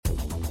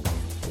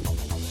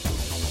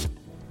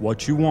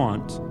what you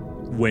want,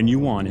 when you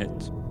want it,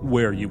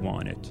 where you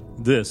want it.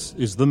 This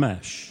is The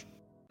Mesh.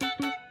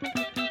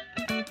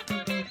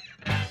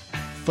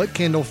 Foot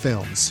Candle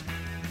Films.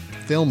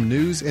 Film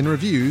news and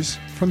reviews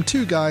from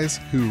two guys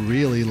who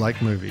really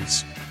like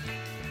movies.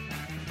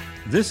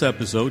 This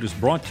episode is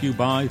brought to you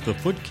by the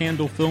Foot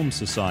Candle Film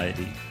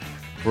Society.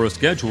 For a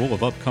schedule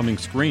of upcoming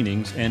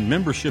screenings and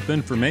membership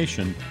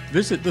information,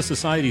 visit the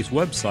Society's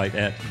website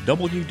at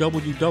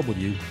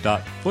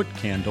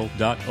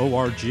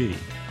www.footcandle.org.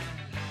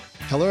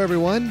 Hello,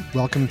 everyone.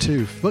 Welcome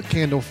to Foot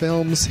Candle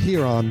Films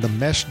here on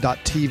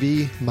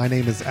themesh.tv. My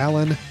name is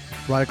Alan.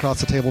 Right across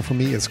the table from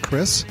me is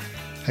Chris.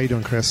 How you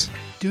doing, Chris?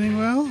 Doing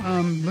well.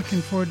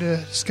 Looking forward to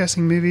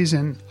discussing movies,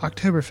 and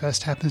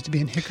Oktoberfest happens to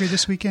be in Hickory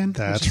this weekend.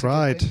 That's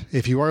right.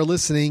 If you are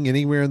listening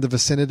anywhere in the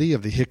vicinity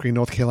of the Hickory,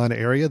 North Carolina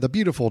area, the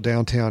beautiful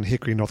downtown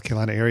Hickory, North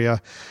Carolina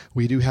area,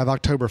 we do have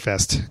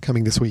Oktoberfest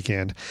coming this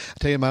weekend. I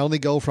tell you, my only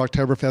goal for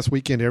Oktoberfest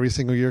weekend every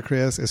single year,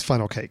 Chris, is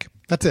funnel cake.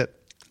 That's it.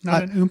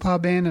 Not an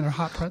Oompa band and a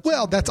hot pretzel?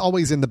 Well, that's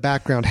always in the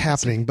background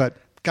happening, but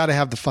got to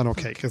have the funnel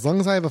cake. As long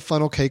as I have a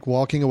funnel cake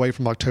walking away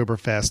from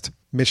Oktoberfest,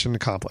 mission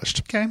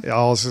accomplished. Okay.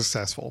 All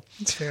successful.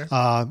 That's fair.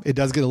 It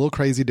does get a little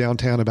crazy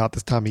downtown about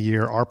this time of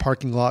year. Our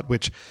parking lot,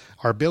 which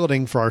our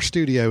building for our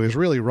studio is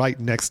really right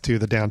next to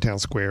the downtown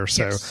square.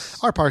 So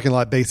Our parking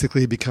lot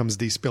basically becomes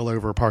the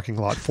spillover parking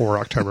lot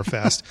for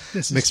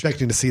Oktoberfest. I'm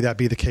expecting to see that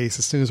be the case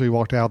as soon as we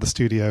walked out of the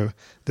studio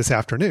this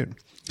afternoon.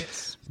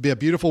 Yes. It'll be a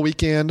beautiful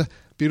weekend.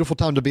 Beautiful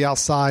time to be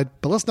outside,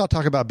 but let's not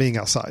talk about being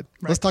outside.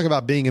 Right. Let's talk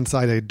about being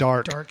inside a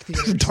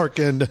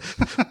darkened,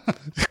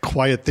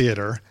 quiet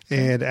theater.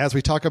 And as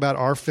we talk about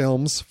our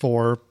films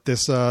for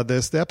this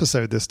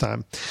episode this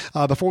time,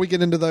 before we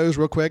get into those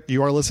real quick,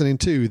 you are listening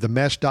to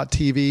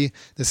themesh.tv.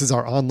 This is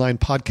our online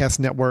podcast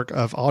network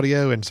of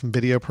audio and some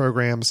video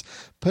programs,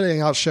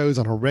 putting out shows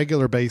on a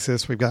regular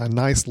basis. We've got a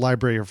nice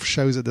library of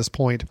shows at this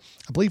point.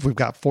 I believe we've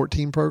got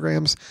 14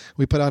 programs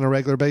we put on a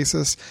regular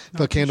basis.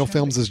 Foot Candle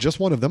Films is just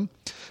one of them.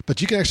 But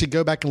you can actually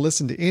go back and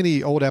listen to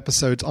any old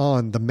episodes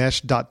on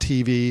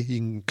themesh.tv. You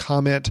can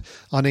comment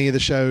on any of the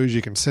shows.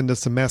 You can send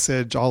us a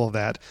message, all of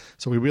that.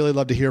 So we really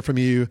love to hear from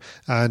you.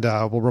 And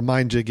we'll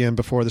remind you again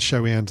before the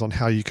show ends on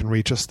how you can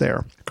reach us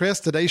there. Chris,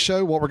 today's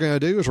show, what we're going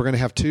to do is we're going to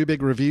have two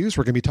big reviews.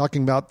 We're going to be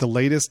talking about the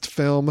latest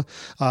film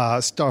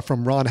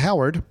from Ron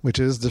Howard, which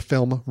is the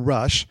film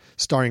Rush,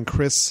 starring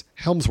Chris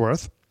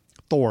Hemsworth.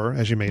 Thor,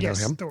 as you may know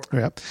him. Thor.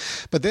 Yeah.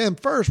 But then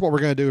first, what we're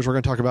going to do is we're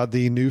going to talk about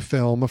the new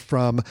film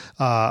from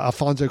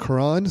Alfonso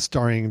Cuarón,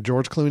 starring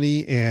George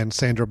Clooney and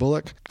Sandra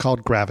Bullock,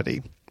 called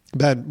Gravity.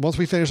 But once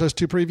we finish those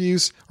two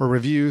previews or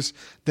reviews,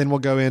 then we'll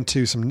go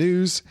into some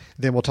news.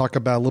 Then we'll talk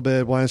about a little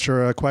bit, we'll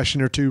answer a question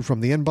or two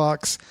from the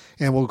inbox,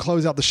 and we'll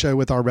close out the show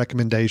with our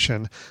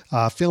recommendation.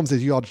 Films that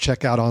you ought to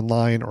check out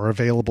online or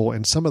available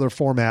in some other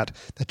format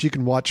that you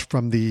can watch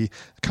from the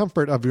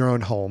comfort of your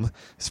own home.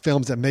 It's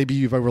films that maybe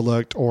you've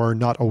overlooked or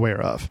not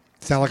aware of.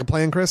 Sound like a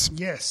plan, Chris?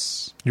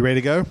 Yes. You ready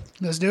to go?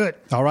 Let's do it.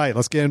 All right,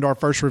 let's get into our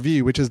first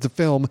review, which is the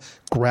film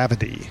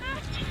Gravity.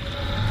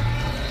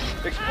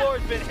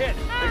 Explorer's been hit.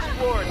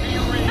 Explorer, do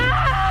you read?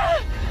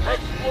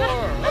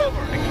 Explorer, over.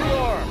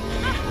 Explorer.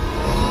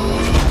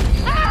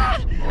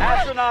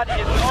 Astronaut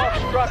is off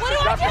structure.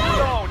 Dr.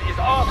 Stone is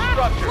off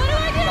structure.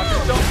 Dr.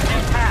 Stone is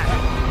detached.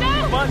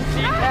 You must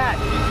detach.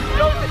 If you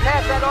don't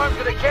detach, that arm's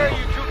going to carry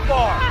you too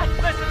far.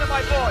 Listen to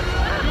my voice.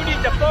 You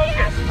need to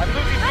focus. I'm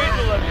losing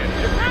visual of you. In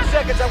a few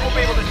seconds, I won't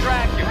be able to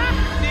track you.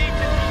 You need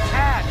to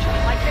detach.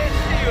 I can't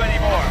see you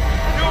anymore.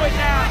 Do it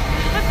now.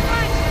 That's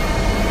fine.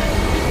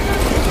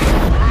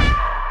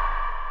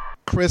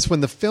 Chris,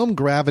 when the film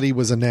Gravity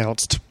was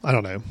announced, I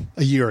don't know,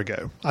 a year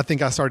ago, I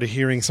think I started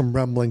hearing some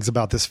rumblings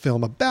about this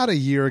film about a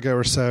year ago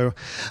or so.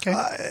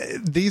 Okay.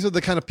 These are the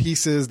kind of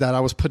pieces that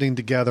I was putting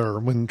together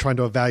when trying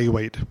to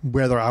evaluate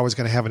whether I was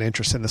going to have an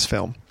interest in this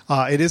film.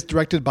 It is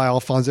directed by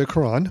Alfonso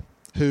Cuarón,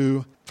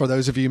 who, for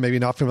those of you maybe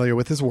not familiar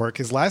with his work,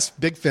 his last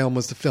big film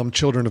was the film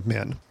Children of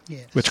Men.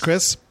 Yes. Which,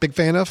 Chris, big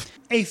fan of?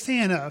 A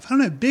fan of. I don't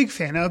know, big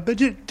fan of, but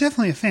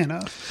definitely a fan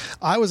of.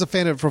 I was a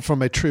fan of it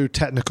from a true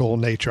technical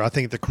nature. I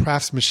think the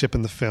craftsmanship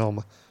in the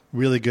film,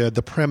 really good.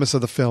 The premise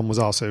of the film was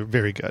also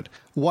very good.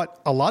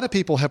 What a lot of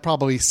people have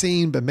probably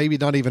seen, but maybe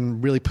not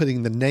even really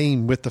putting the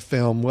name with the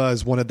film,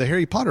 was one of the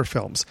Harry Potter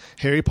films,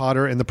 Harry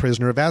Potter and the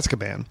Prisoner of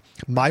Azkaban.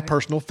 My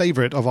personal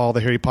favorite of all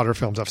the Harry Potter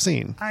films I've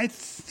seen. I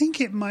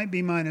think it might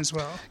be mine as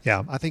well.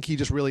 Yeah, I think he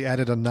just really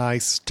added a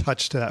nice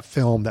touch to that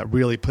film that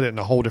really put it in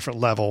a whole different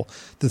level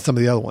than some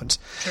of the other ones.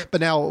 Sure. But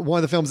now, one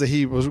of the films that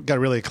he got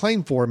really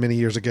acclaimed for many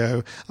years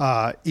ago,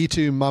 Y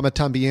Tu Mamá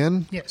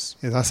También. Yes.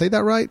 Did I say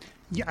that right?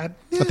 Yeah, I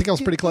think I was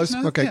pretty close.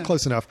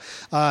 Close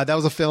enough. That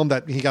was a film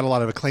that he got a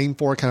lot of acclaim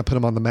for, kind of put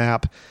him on the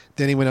map.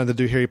 Then he went on to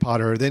do Harry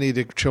Potter. Then he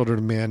did Children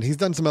of Men. He's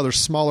done some other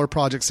smaller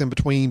projects in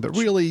between, but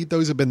really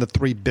those have been the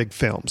three big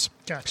films.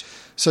 Gotcha.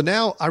 So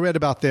now I read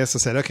about this. I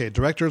said, okay,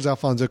 director is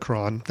Alfonso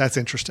Cuarón. That's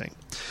interesting.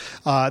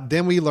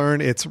 Then we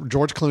learn it's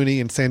George Clooney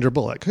and Sandra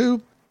Bullock,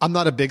 who I'm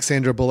not a big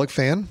Sandra Bullock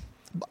fan.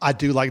 I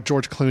do like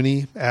George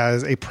Clooney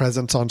as a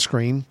presence on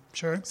screen.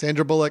 Sure.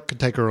 Sandra Bullock could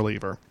take her or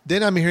leave her.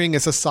 Then I'm hearing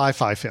it's a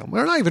sci-fi film.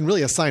 Well, not even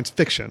really a science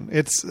fiction.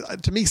 It's,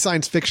 to me,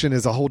 science fiction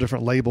is a whole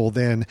different label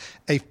than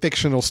a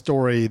fictional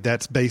story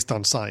that's based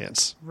on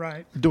science.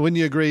 Right. Wouldn't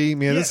you agree? I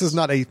mean, Yes. This is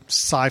not a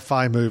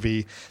sci-fi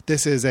movie.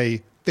 This is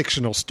a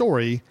fictional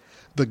story,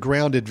 but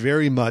grounded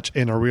very much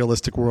in a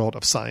realistic world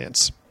of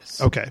science.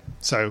 Okay,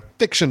 so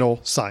fictional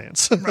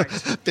science. Right.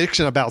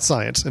 Fiction about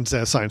science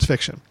instead of science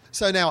fiction.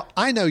 So now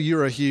I know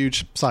you're a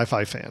huge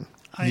sci-fi fan.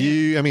 I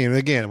am.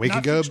 Again, we Not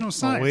could go. fictional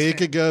science We fan.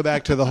 could go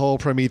back to the whole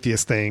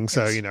Prometheus thing.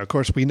 So Yes. of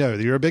course, we know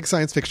that you're a big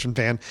science fiction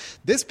fan.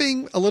 This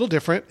being a little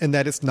different in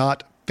that it's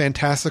not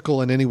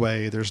fantastical in any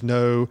way. There's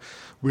no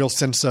real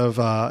sense of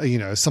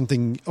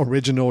something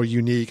original or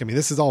unique. I mean,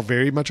 this is all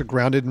very much a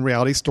grounded in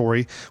reality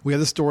story. We have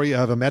the story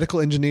of a medical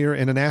engineer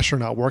and an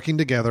astronaut working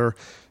together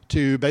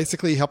to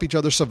basically help each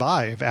other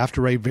survive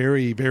after a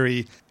very,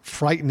 very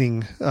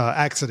frightening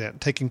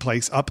accident taking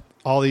place up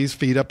all these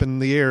feet up in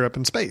the air, up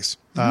in space.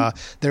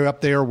 They're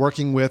up there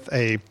working with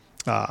either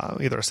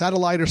a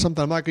satellite or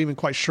something. I'm not even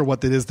quite sure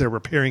what it is they're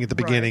repairing at the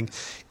beginning.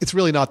 It's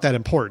really not that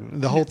important.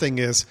 The whole thing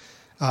is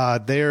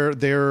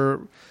they're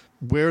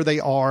where they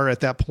are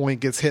at that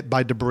point gets hit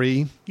by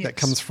debris that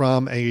comes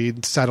from a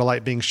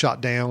satellite being shot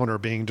down or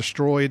being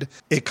destroyed.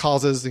 It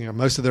causes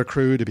most of their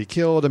crew to be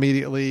killed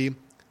immediately.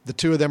 The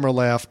two of them are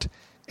left,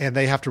 and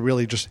they have to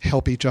really just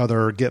help each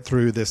other get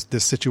through this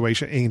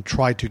situation and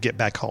try to get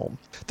back home.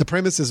 The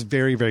premise is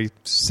very, very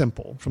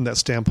simple from that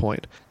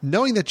standpoint.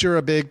 Knowing that you're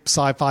a big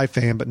sci-fi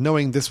fan, but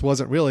knowing this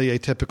wasn't really a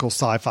typical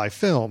sci-fi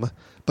film,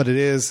 but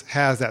it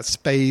has that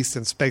space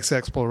and space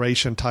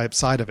exploration type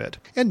side of it.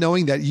 And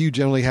knowing that you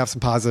generally have some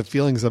positive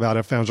feelings about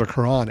Alfonso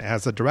Cuarón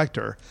as a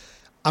director,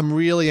 I'm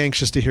really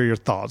anxious to hear your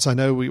thoughts. I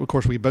know, we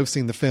both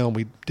seen the film.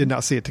 We did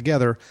not see it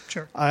together.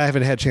 Sure. I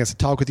haven't had a chance to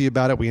talk with you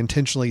about it. We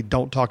intentionally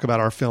don't talk about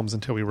our films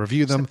until we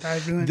review them. I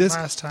ruined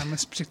last time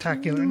with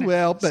Spectacular.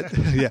 Well, but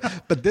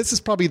but this is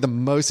probably the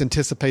most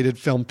anticipated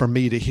film for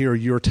me to hear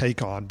your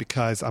take on,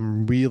 because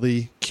I'm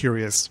really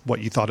curious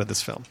what you thought of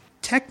this film.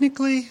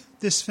 Technically,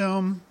 this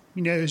film,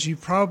 as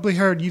you've probably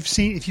heard,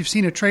 if you've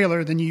seen a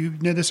trailer, then you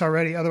know this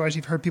already. Otherwise,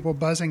 you've heard people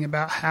buzzing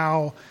about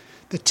how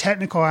the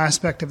technical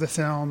aspect of the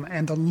film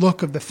and the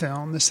look of the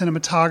film, the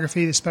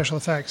cinematography, the special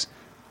effects,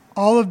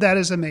 all of that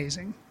is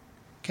amazing.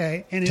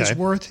 Okay. And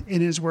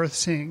it is worth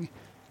seeing.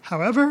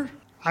 However,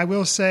 I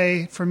will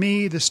say for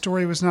me, the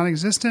story was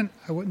non-existent.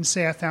 I wouldn't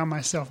say I found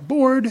myself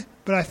bored,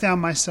 but I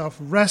found myself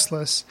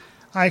restless.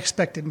 I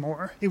expected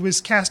more. It was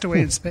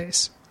Castaway in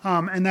space.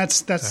 And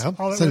that's all it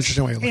was. An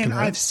interesting way of looking and at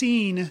it. I've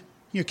seen,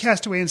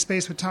 Castaway in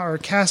space with Tom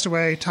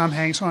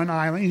Hanks on an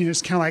island.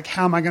 It's kind of like,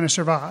 how am I going to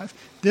survive?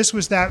 This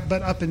was that,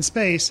 but up in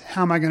space.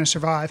 How am I going to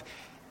survive?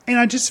 And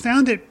I just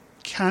found it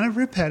kind of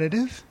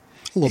repetitive.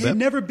 A little It bit. had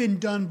never been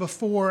done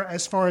before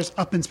as far as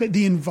up in space.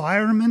 The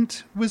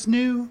environment was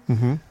new,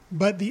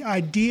 but the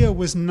idea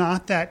was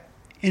not that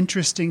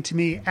interesting to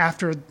me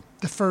after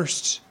the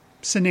first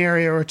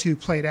scenario or two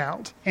played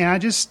out. And I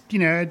just,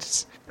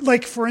 it's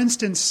like, for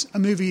instance, a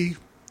movie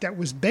that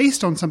was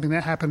based on something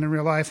that happened in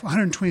real life,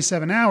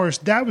 127 Hours,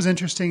 that was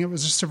interesting. It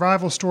was a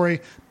survival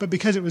story, but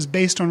because it was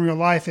based on real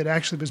life, it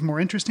actually was more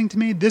interesting to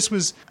me. This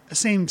was the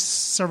same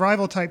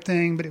survival type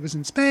thing, but it was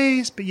in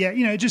space. But yeah,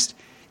 it just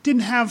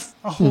didn't have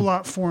a whole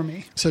lot for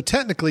me. So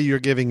technically, you're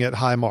giving it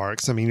high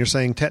marks. I mean, you're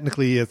saying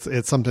technically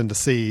it's something to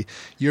see.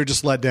 You're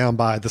just let down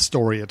by the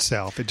story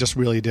itself. It just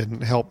really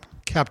didn't help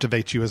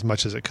captivate you as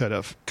much as it could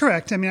have.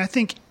 Correct. I mean, I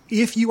think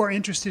if you are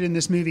interested in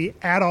this movie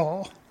at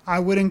all, I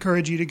would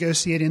encourage you to go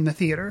see it in the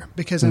theater,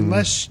 because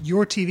unless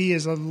your TV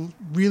is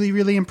really,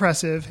 really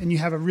impressive and you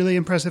have a really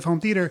impressive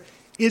home theater,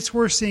 it's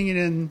worth seeing it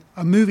in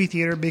a movie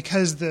theater,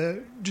 because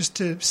just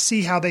to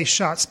see how they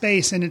shot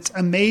space. And it's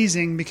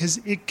amazing because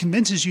it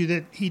convinces you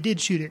that he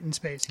did shoot it in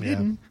space. He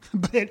didn't,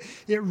 but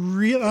it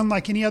really,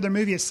 unlike any other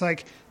movie, it's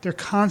like they're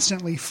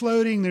constantly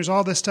floating. There's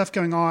all this stuff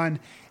going on,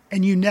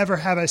 and you never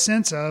have a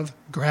sense of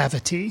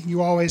gravity.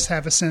 You always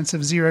have a sense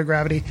of zero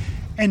gravity.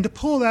 And to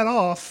pull that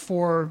off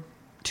for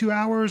 2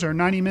 hours or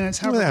 90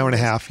 minutes, An hour and a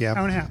half, yeah.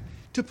 Hour and a half.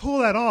 To pull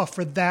that off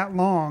for that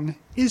long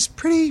is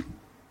pretty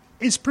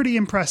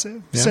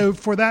impressive. Yeah. So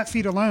for that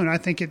feat alone, I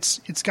think it's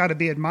got to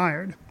be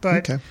admired.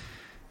 But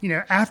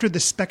after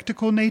the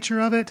spectacle nature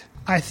of it,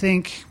 I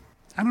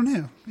don't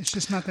know. It's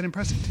just not that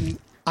impressive to me.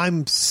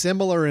 I'm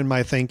similar in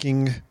my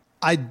thinking.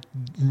 I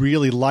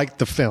really liked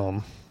the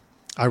film.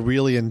 I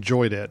really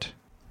enjoyed it.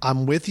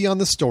 I'm with you on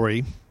the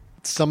story.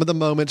 Some of the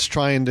moments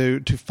trying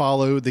to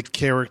follow the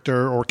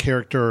character or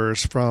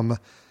characters from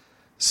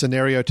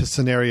scenario to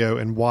scenario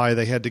and why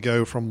they had to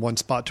go from one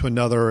spot to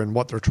another and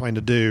what they're trying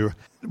to do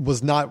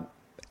was not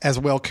as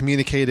well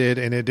communicated,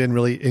 and it didn't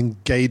really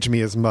engage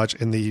me as much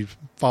in the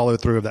follow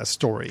through of that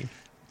story.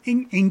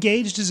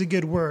 Engaged is a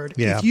good word.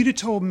 Yeah. If you'd have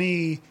told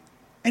me,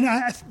 and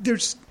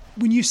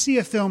when you see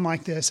a film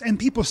like this, and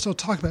people still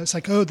talk about it, it's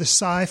like, oh, the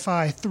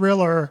sci-fi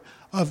thriller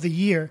of the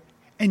year.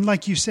 And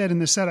like you said in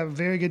the setup,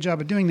 very good job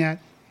of doing that.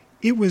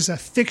 it was a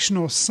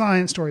fictional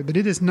science story, but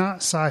it is not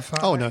sci-fi.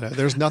 Oh, no.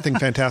 There's nothing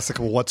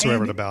fantastical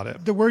whatsoever about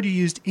it. The word you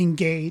used,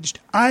 engaged.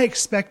 I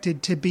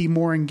expected to be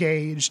more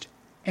engaged,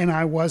 and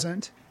I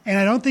wasn't. And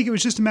I don't think it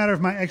was just a matter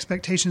of my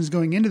expectations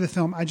going into the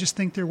film. I just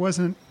think there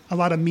wasn't a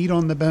lot of meat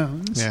on the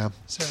bones. Yeah.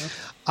 So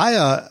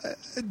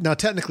now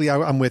technically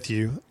I'm with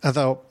you. I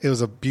thought it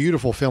was a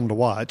beautiful film to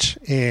watch,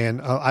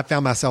 and I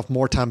found myself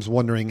more times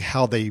wondering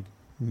how they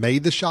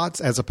made the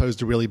shots as opposed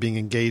to really being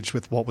engaged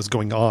with what was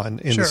going on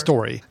in the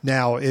story.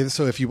 Now,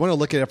 if you want to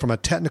look at it from a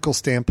technical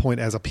standpoint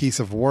as a piece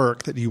of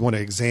work that you want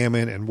to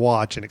examine and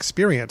watch and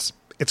experience,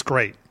 it's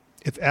great.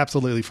 It's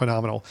absolutely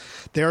phenomenal.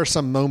 There are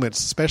some moments,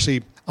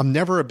 especially, I'm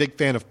never a big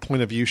fan of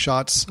point of view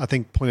shots. I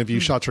think point of view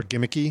shots are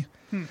gimmicky.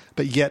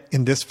 But yet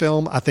in this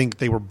film, I think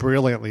they were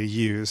brilliantly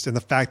used. And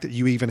the fact that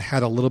you even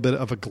had a little bit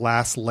of a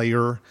glass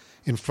layer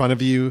in front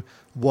of you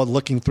while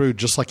looking through,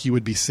 just like you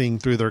would be seeing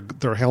through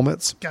their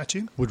helmets. Got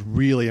you. Was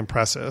really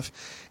impressive.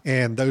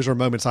 And those are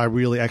moments I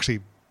really actually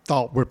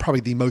thought were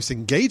probably the most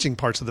engaging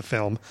parts of the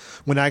film,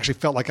 when I actually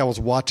felt like I was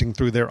watching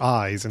through their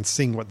eyes and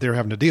seeing what they're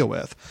having to deal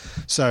with.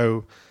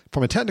 So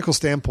from a technical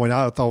standpoint,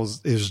 I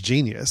thought it was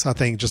genius. I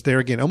think just there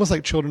again, almost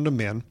like Children of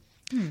Men.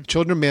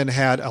 Children of Men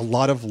had a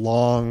lot of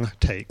long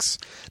takes.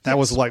 That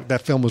was like,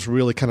 that film was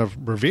really kind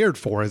of revered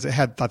for, as it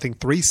had, I think,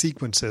 3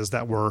 sequences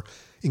that were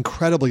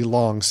incredibly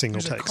long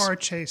single takes. There's a car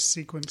chase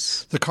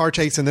sequence. The car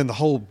chase, and then the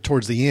whole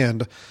towards the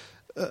end,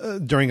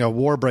 during a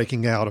war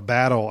breaking out, a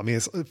battle. I mean,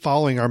 it's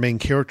following our main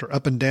character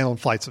up and down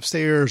flights of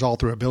stairs, all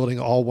through a building,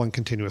 all one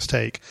continuous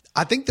take.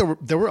 I think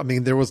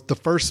there was the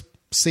first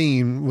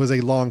scene was a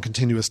long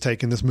continuous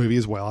take in this movie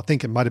as well. I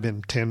think it might have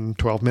been 10,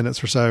 12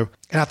 minutes or so.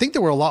 And I think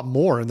there were a lot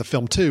more in the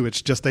film too.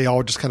 It's just they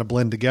all just kind of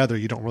blend together.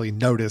 You don't really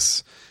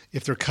notice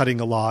if they're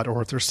cutting a lot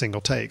or if they're single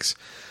takes.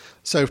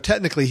 So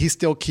technically he's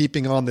still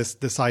keeping on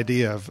this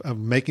idea of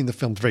making the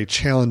film very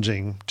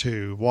challenging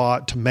to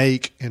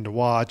make and to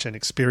watch and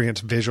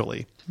experience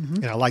visually.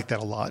 And I like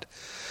that a lot.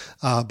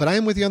 But I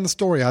am with you on the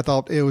story. I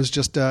thought it was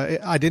just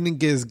I didn't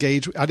get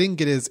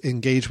as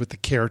engaged with the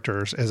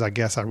characters as I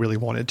guess I really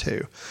wanted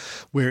to.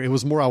 Where it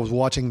was more I was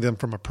watching them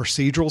from a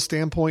procedural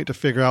standpoint to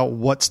figure out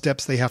what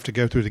steps they have to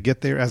go through to get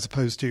there, as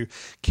opposed to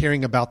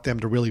caring about them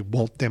to really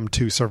want them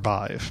to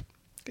survive.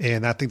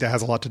 And I think that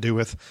has a lot to do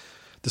with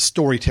the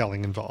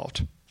storytelling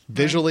involved.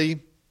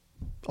 Visually,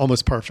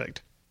 almost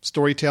perfect.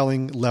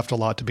 Storytelling left a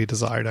lot to be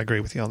desired. I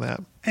agree with you on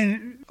that.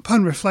 And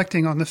upon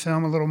reflecting on the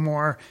film a little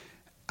more,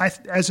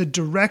 as a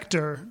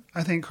director,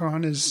 I think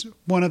Cuarón is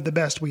one of the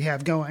best we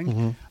have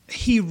going.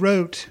 He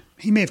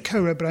may have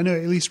co-wrote, but I know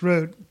he at least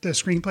wrote the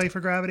screenplay for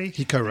Gravity.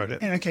 He co-wrote it.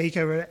 And he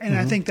co-wrote it. And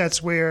I think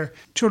that's where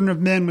Children of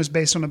Men was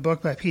based on a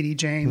book by P.D.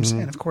 James.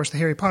 And of course, the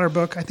Harry Potter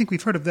book. I think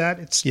we've heard of that.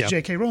 It's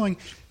J.K. Rowling.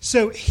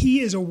 So he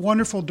is a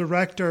wonderful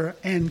director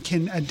and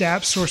can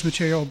adapt source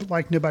material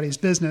like nobody's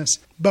business.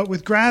 But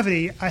with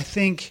Gravity, I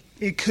think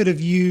it could have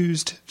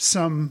used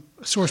some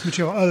source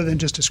material other than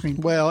just a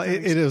screenplay. Well,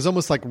 it is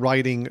almost like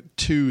writing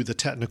to the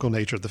technical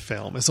nature of the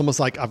film. It's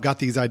almost like I've got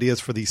these ideas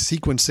for these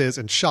sequences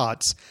and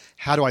shots.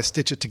 How do I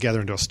stitch it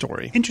together into a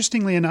story?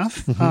 Interestingly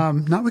enough,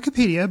 not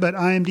Wikipedia, but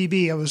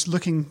IMDb, I was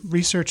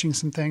researching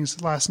some things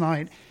last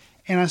night,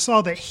 and I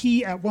saw that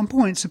he at one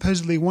point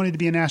supposedly wanted to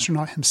be an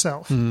astronaut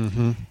himself.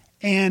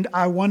 And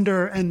I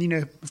wonder, and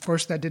of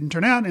course that didn't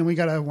turn out, and we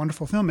got a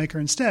wonderful filmmaker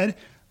instead.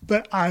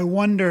 But I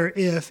wonder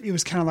if it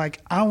was kind of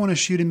like, I want to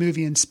shoot a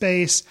movie in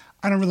space.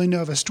 I don't really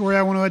know of a story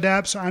I want to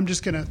adapt, so I'm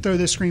just going to throw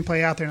this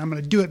screenplay out there and I'm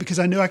going to do it because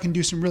I know I can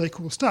do some really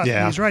cool stuff. Yeah.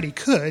 And he's right, he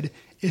could.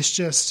 It's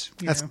just,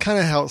 that's kind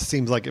of how it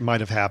seems like it might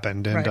have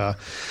happened. And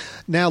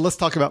now let's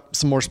talk about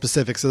some more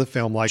specifics of the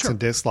film, likes and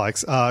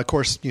dislikes. Of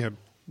course,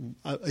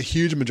 a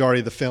huge majority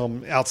of the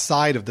film,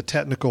 outside of the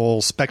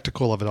technical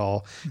spectacle of it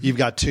all, you've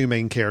got 2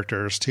 main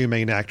characters, 2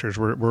 main actors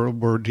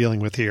we're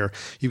dealing with here.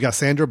 You've got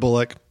Sandra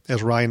Bullock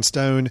as Ryan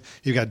Stone.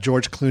 You've got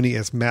George Clooney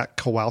as Matt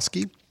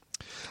Kowalski.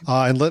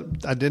 I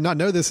did not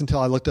know this until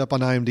I looked up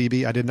on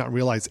IMDb. I did not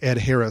realize Ed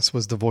Harris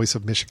was the voice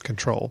of Mission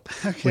Control,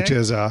 which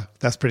is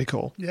that's pretty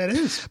cool. Yeah, it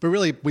is. But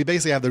really, we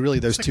basically have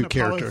those like 2 an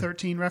characters. Apollo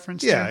 13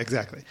 reference. Yeah,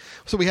 exactly.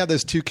 So we have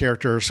those 2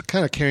 characters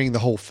kind of carrying the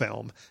whole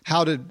film.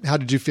 How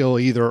did you feel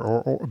either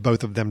or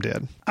both of them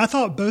did? I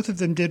thought both of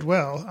them did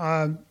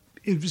well.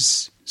 It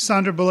was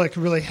Sandra Bullock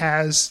really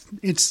has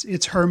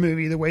it's her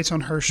movie. The weight's on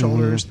her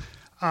shoulders.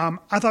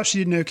 I thought she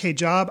did an okay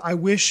job. I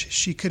wish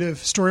she could have,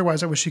 story-wise,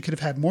 had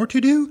had more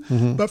to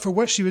do. But for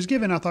what she was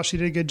given, I thought she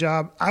did a good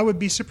job. I would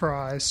be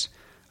surprised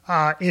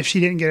if she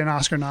didn't get an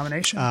Oscar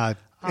nomination. And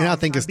I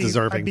think it's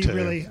deserving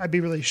too. I'd be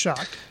really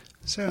shocked.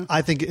 So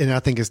I think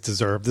it's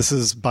deserved. This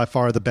is by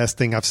far the best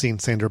thing I've seen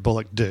Sandra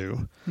Bullock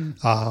do.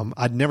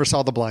 I never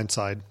saw The Blind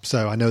Side,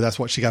 so I know that's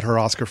what she got her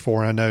Oscar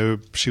for. I know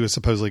she was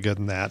supposedly good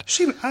in that.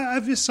 I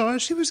just saw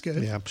it. She was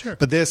good. Yeah, sure.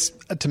 But this,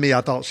 to me,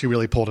 I thought she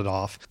really pulled it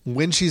off.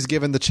 When she's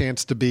given the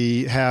chance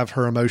to have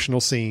her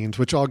emotional scenes,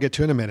 which I'll get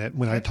to in a minute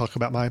when I talk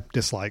about my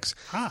dislikes,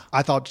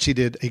 I thought she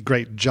did a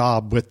great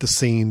job with the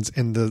scenes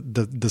and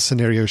the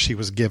scenarios she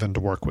was given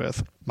to work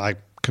with. My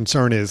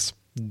concern is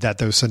that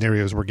those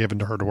scenarios were given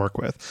to her to work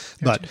with.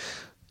 Gotcha.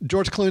 But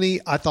George Clooney,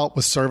 I thought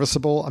was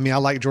serviceable. I mean, I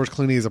like George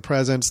Clooney as a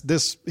presence.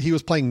 He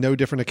was playing no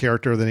different a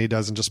character than he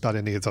does in just about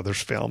any of his other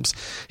films.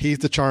 He's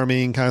the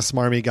charming, kind of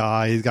smarmy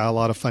guy. He's got a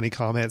lot of funny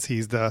comments.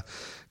 He's the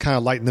kind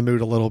of lighten the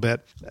mood a little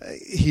bit.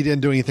 He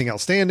didn't do anything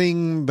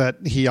outstanding, but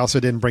he also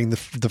didn't bring the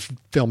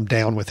film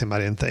down with him, I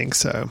didn't think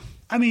so.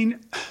 I mean,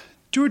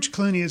 George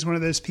Clooney is one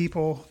of those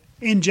people.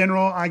 In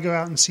general, I go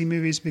out and see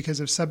movies because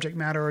of subject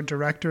matter or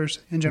directors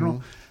in general.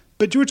 Mm-hmm.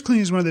 But George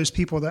Clooney is one of those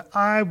people that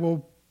I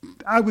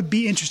would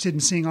be interested in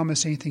seeing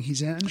almost anything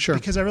he's in. Sure.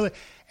 Because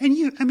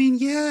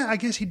I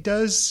guess he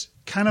does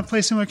kind of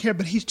play similar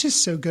character, but he's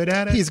just so good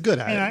at it. He's good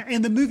at it.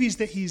 And the movies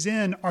that he's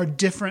in are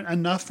different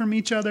enough from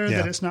each other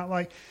that it's not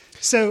like...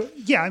 So,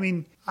 yeah, I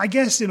mean, I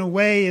guess in a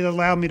way it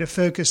allowed me to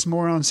focus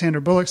more on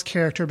Sandra Bullock's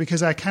character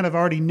because I kind of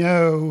already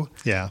know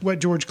what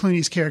George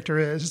Clooney's character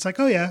is. It's like,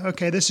 oh, yeah,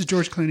 okay, this is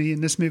George Clooney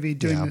in this movie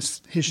doing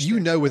this.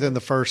 You know within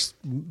the first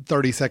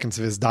 30 seconds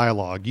of his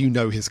dialogue, you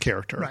know his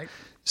character. Right.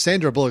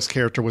 Sandra Bullock's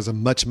character was a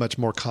much, much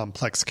more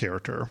complex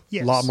character.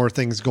 Yes. A lot more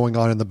things going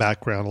on in the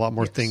background, a lot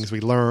more things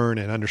we learn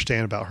and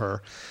understand about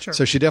her. Sure.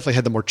 So she definitely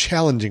had the more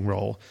challenging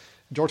role.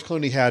 George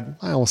Clooney had,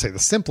 I don't want to say the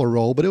simpler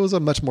role, but it was a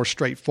much more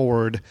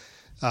straightforward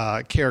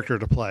character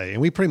to play.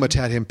 And we pretty much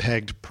had him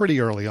pegged pretty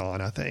early on,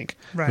 I think,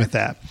 with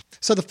that.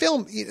 So the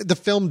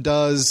film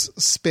does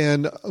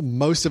spend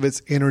most of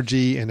its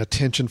energy and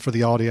attention for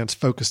the audience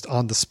focused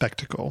on the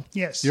spectacle.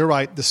 Yes. You're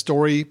right. The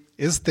story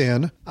is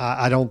thin.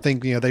 I don't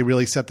think they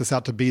really set this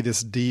out to be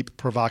this deep,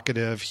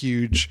 provocative,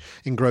 huge,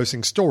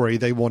 engrossing story.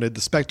 They wanted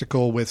the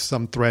spectacle with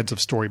some threads of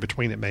story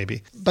between it,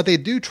 maybe. But they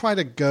do try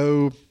to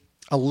go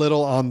a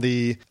little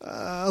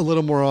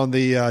more on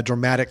the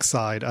dramatic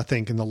side, I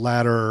think, in the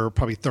latter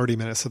probably 30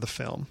 minutes of the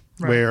film.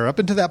 Right. Where up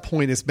until that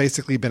point, it's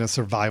basically been a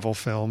survival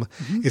film.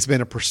 Mm-hmm. It's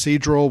been a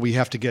procedural. We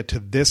have to get to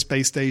this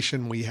space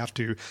station. We have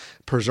to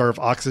preserve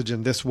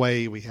oxygen this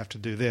way. We have to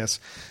do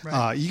this.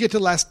 Right. You get to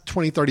the last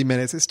 20, 30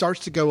 minutes. It starts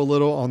to go a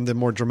little on the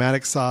more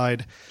dramatic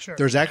side. Sure.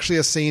 There's actually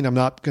a scene. I'm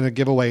not going to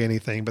give away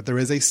anything, but there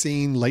is a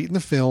scene late in the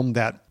film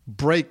that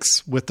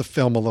breaks with the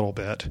film a little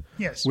bit.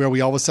 Yes. Where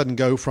we all of a sudden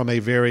go from a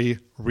very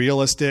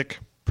realistic,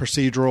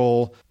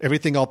 procedural,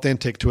 everything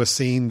authentic to a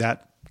scene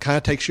that kind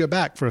of takes you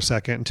aback for a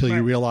second until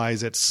you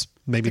realize it's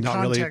maybe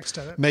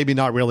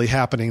not really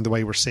happening the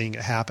way we're seeing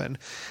it happen.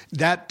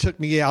 That took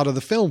me out of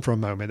the film for a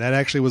moment. That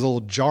actually was a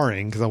little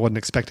jarring because I wasn't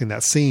expecting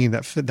that scene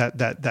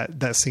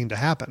that scene to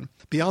happen.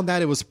 Beyond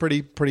that, it was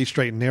pretty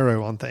straight and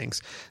narrow on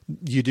things.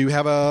 You do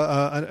have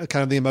a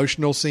kind of the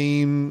emotional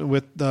scene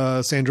with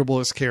Sandra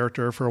Bullock's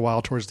character for a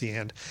while towards the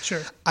end.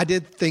 Sure. I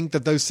did think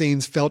that those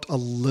scenes felt a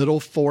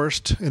little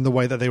forced in the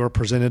way that they were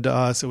presented to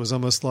us. It was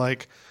almost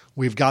like,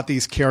 we've got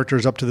these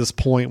characters up to this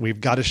point. We've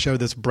got to show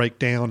this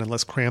breakdown, and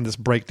let's cram this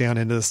breakdown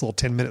into this little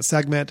 10-minute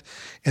segment.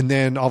 And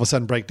then all of a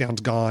sudden,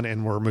 breakdown's gone,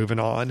 and we're moving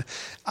on.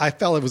 I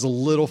felt it was a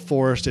little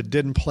forced. It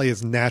didn't play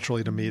as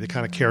naturally to me, the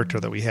kind of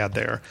character that we had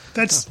there.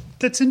 That's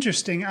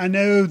interesting. I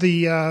know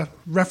the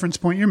reference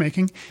point you're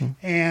making. Mm-hmm.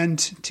 And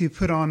to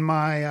put on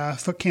my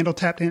foot candle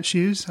tap dance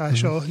shoes, I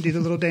shall do the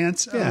little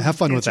dance. Have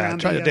fun with that.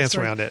 Try to dance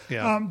around it.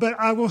 Yeah. But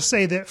I will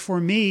say that for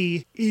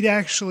me, it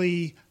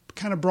actually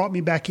kind of brought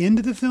me back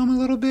into the film a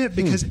little bit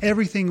because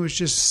everything was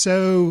just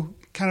so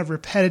kind of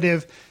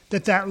repetitive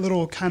that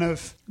little kind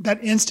of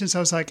that instance I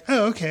was like,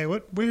 oh, okay,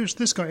 where's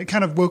this going? It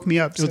kind of woke me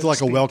up. It was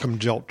like a welcome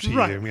jolt to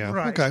you. Yeah.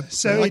 Right. Okay.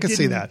 So I can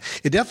see that.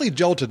 It definitely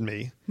jolted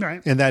me.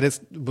 Right. And that it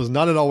was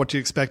not at all what you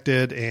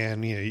expected.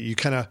 And you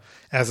kind of,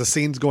 as the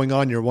scene's going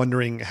on, you're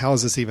wondering, how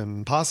is this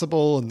even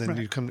possible? And then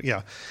you come,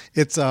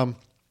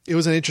 it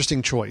was an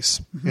interesting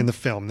choice in the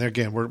film. There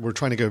again, we're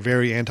trying to go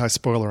very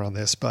anti-spoiler on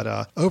this,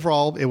 but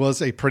overall, it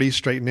was a pretty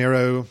straight and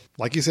narrow.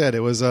 Like you said, it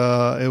was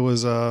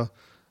a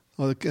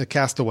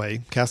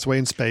castaway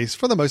in space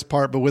for the most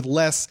part, but with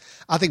less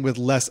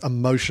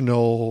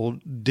emotional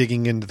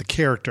digging into the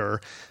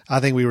character. I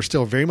think we were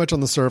still very much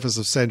on the surface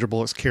of Sandra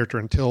Bullock's character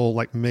until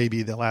like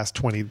maybe the last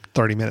 20,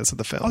 30 minutes of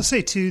the film. I'll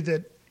say too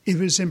that it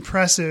was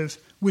impressive,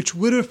 which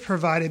would have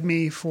provided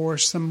me for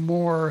some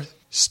more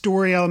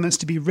story elements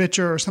to be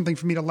richer or something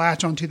for me to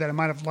latch onto that I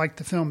might have liked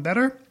the film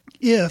better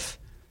if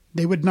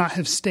they would not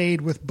have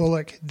stayed with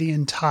Bullock the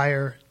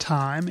entire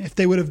time. If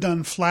they would have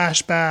done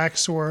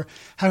flashbacks or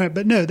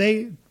but no,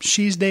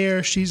 she's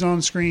there, she's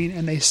on screen,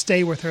 and they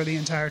stay with her the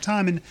entire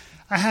time. And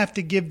I have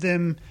to give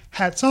them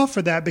hats off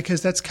for that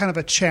because that's kind of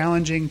a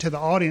challenging to the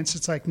audience.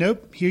 It's like,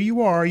 nope, here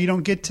you are. You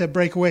don't get to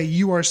break away.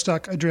 You are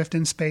stuck adrift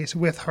in space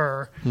with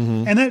her.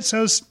 Mm-hmm. And that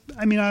shows,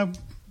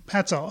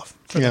 hats off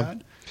for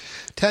that.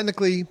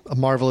 Technically, a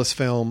marvelous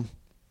film.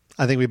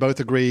 I think we both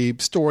agree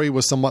story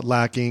was somewhat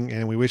lacking,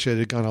 and we wish it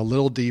had gone a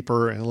little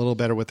deeper and a little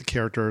better with the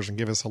characters and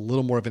give us a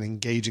little more of an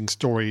engaging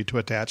story to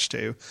attach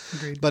to.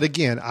 Agreed. But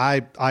again,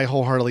 I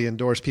wholeheartedly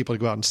endorse people to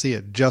go out and see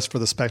it just for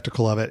the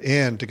spectacle of it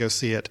and to go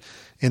see it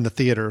in the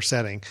theater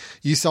setting.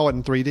 You saw it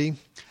in 3D?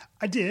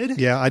 I did.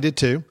 Yeah, I did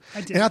too.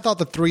 And I thought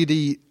the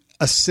 3D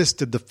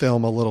assisted the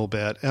film a little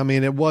bit. I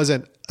mean, it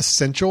wasn't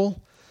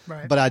essential,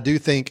 Right. But I do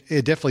think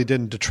it definitely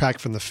didn't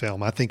detract from the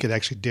film. I think it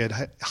actually did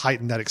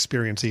heighten that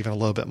experience even a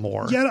little bit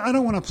more. Yeah, I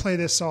don't want to play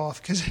this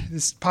off because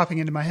it's popping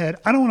into my head.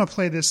 I don't want to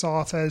play this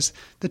off as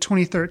the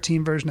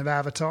 2013 version of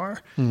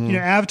Avatar. Mm-hmm.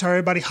 Avatar,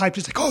 everybody hyped.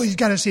 It's like, oh, you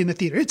got to see it in the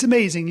theater. It's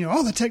amazing.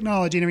 All the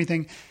technology and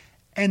everything.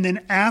 And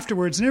then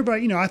afterwards, and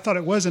everybody, I thought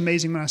it was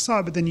amazing when I saw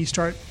it, but then you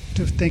start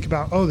to think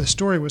about, oh, the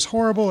story was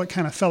horrible. It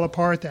kind of fell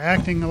apart. The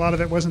acting, a lot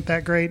of it wasn't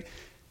that great.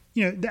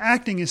 The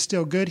acting is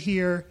still good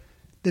here.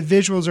 The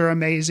visuals are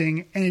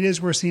amazing, and it is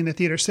worth seeing in the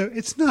theater. So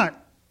it's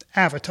not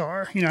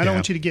Avatar. I don't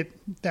want you to get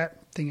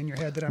that thing in your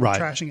head that I'm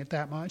trashing it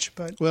that much.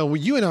 But well,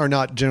 you and I are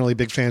not generally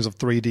big fans of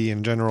 3D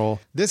in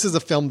general. This is a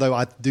film, though,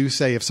 I do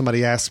say if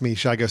somebody asks me,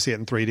 should I go see it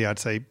in 3D, I'd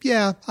say,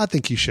 yeah, I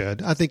think you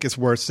should. I think it's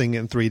worth seeing it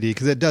in 3D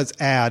because it does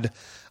add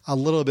a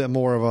little bit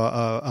more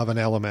of an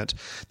element.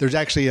 There's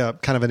actually a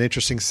kind of an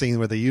interesting scene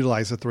where they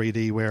utilize the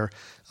 3D where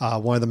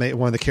one of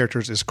the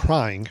characters is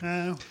crying.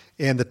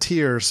 And the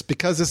tears,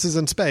 because this is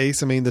in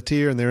space, the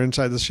tear and they're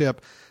inside the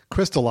ship,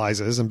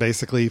 crystallizes and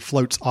basically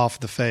floats off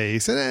the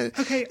face. And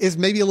it is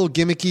maybe a little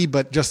gimmicky,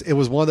 but just it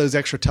was one of those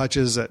extra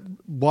touches that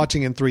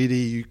watching in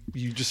 3D,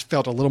 you just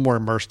felt a little more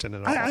immersed in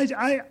it.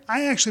 I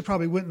actually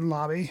probably wouldn't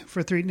lobby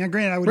for 3D. Now,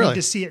 granted, I would need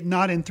to see it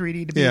not in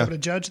 3D to be able to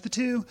judge the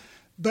two,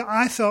 but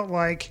I felt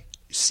like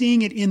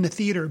seeing it in the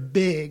theater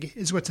big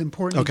is what's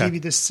important to give you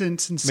this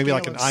sense and scale. Maybe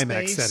like an of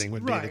IMAX space. setting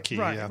would be the key.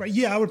 Right.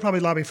 Yeah, I would probably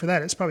lobby for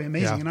that. It's probably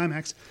amazing in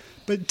IMAX.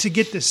 But to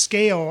get the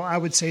scale, I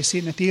would say see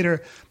it in the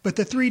theater. But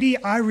the 3D,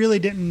 I really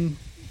didn't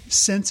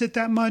sense it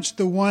that much.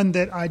 The one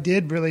that I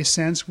did really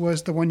sense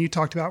was the one you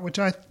talked about, which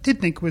I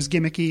did think was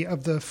gimmicky,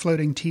 of the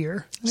floating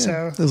tear. Yeah,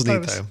 so it was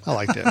neat, though. I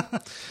liked it.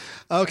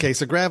 Okay,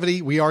 so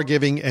Gravity, we are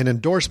giving an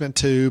endorsement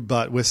to,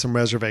 but with some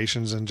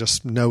reservations, and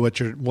just know what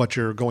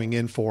you're going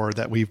in for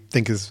that we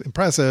think is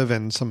impressive,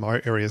 and some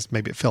areas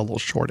maybe it fell a little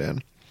short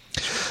in.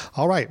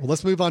 All right, well,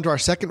 let's move on to our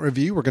second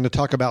review. We're going to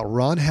talk about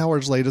Ron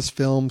Howard's latest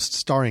film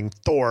starring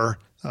Thor,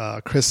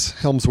 Chris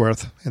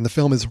Hemsworth, and the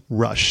film is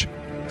Rush.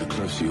 The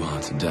closer you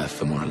are to death,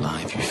 the more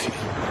alive you feel.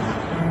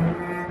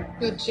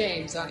 You're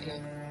James, aren't you?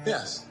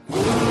 Yes.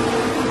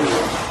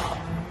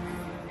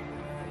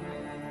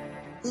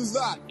 Who's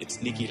that? It's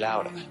Niki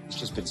Lauda. He's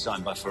just been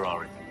signed by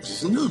Ferrari.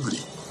 He's a nobody.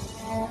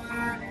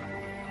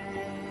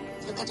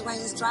 Look at the way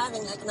he's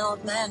driving like an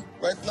old man.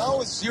 Right now,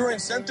 with zero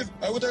incentive,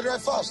 why would I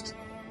drive fast?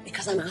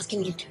 Because I'm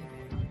asking you to.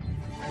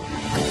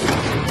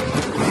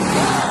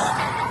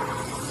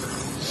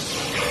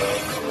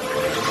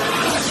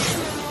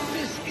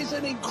 This is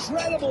an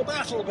incredible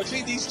battle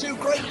between these two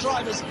great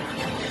drivers.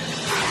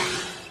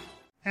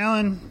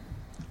 Alan,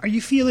 are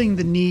you feeling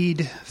the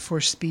need for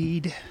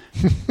speed?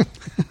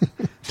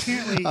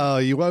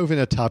 Apparently. You wove in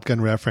a Top Gun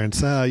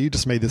reference. You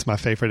just made this my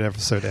favorite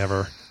episode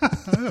ever.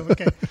 Oh,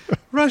 okay.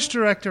 Rush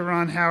director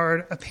Ron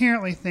Howard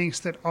apparently thinks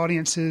that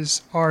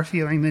audiences are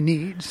feeling the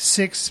need.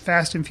 6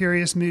 Fast and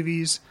Furious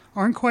movies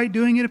aren't quite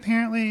doing it,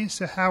 apparently,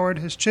 so Howard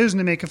has chosen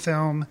to make a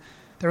film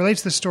that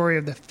relates the story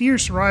of the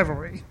fierce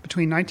rivalry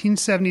between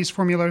 1970s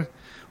Formula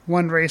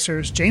One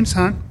racers James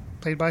Hunt,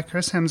 played by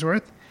Chris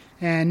Hemsworth,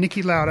 and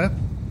Niki Lauda,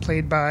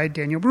 played by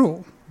Daniel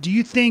Bruhl. Do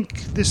you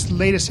think this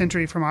latest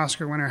entry from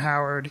Oscar winner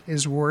Howard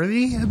is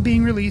worthy of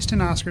being released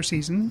in Oscar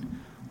season,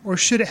 or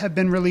should it have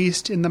been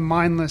released in the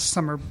mindless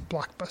summer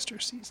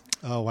blockbuster season?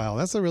 Oh, wow.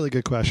 That's a really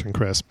good question,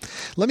 Chris.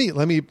 Let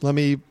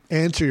me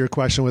answer your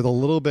question with a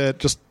little bit,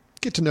 just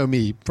get to know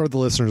me for the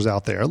listeners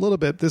out there. A little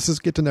bit. This is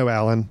get to know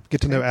Alan,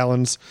 get to know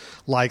Alan's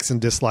likes and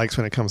dislikes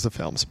when it comes to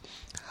films.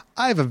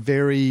 I have a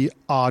very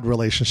odd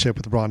relationship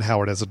with Ron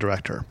Howard as a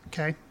director.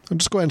 Okay. I'll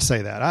just go ahead and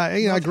say that.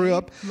 I grew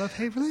up.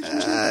 Love-hate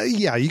relationship?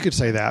 Yeah, you could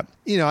say that.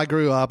 I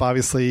grew up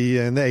obviously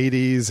in the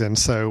 80s. And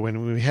so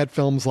when we had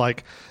films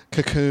like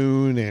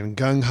Cocoon and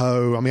Gung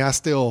Ho,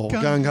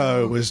 Gung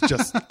Ho was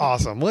just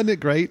awesome. Wasn't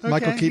it great? Okay,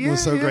 Michael Keaton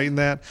was so great in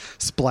that.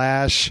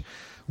 Splash,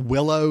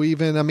 Willow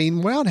even.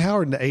 Ron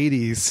Howard in the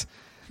 80s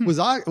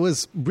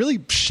was really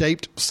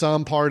shaped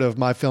some part of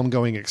my film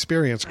going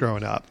experience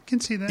growing up.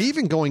 Can see that.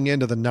 Even going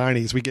into the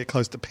 90s, we get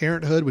close to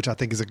Parenthood, which I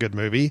think is a good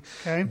movie.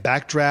 Okay.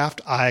 Backdraft,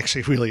 I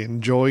actually really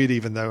enjoyed,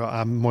 even though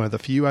I'm one of the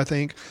few, I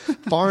think.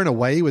 Far and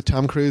Away with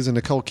Tom Cruise and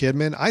Nicole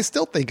Kidman, I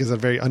still think is a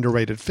very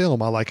underrated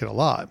film. I like it a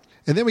lot.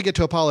 And then we get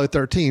to Apollo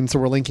 13, so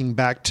we're linking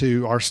back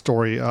to our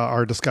story,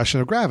 our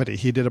discussion of Gravity.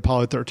 He did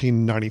Apollo 13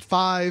 in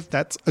 95.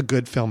 That's a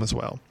good film as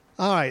well.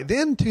 All right,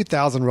 then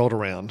 2000 rolled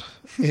around,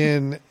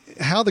 and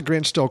How the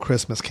Grinch Stole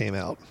Christmas came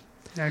out.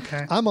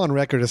 Okay. I'm on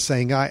record as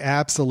saying I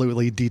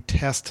absolutely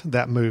detest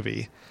that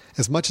movie.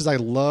 As much as I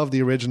love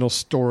the original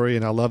story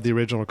and I love the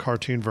original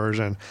cartoon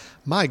version,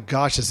 my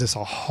gosh, is this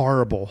a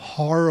horrible,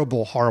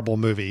 horrible, horrible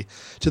movie,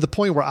 to the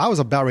point where I was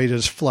about ready to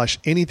just flush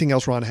anything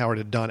else Ron Howard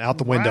had done out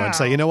the window and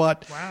say, you know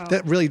what? Wow.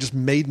 That really just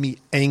made me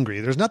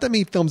angry. There's not that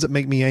many films that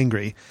make me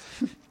angry.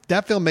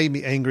 That film made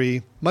me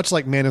angry, much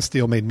like Man of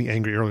Steel made me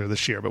angry earlier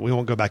this year, but we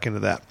won't go back into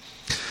that.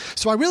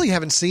 So I really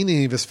haven't seen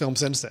any of his films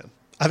since then.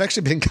 I've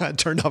actually been kind of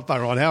turned off by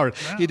Ron Howard.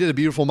 Wow. He did A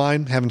Beautiful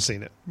Mind. Haven't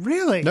seen it.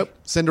 Really? Nope.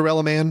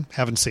 Cinderella Man.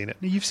 Haven't seen it.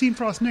 Now, you've seen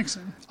Frost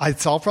Nixon. I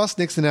saw Frost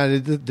Nixon,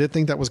 and I did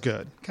think that was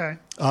good. Okay.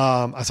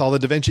 I saw The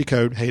Da Vinci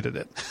Code. Hated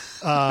it.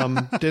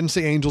 Didn't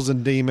see Angels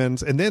and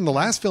Demons. And then the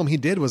last film he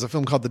did was a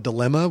film called The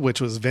Dilemma,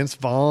 which was Vince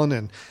Vaughn.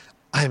 And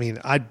I mean,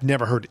 I'd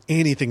never heard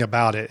anything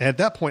about it. At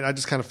that point, I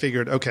just kind of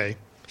figured, okay,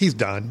 he's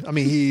done. I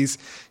mean,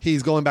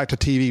 he's going back to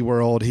TV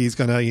world. He's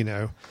going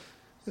to,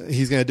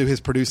 he's going to do his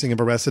producing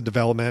of Arrested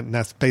Development, and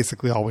that's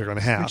basically all we're going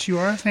to have. Which you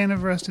are a fan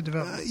of Arrested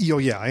Development.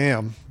 Yeah, I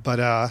am.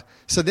 But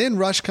so then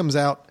Rush comes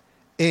out,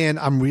 and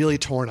I'm really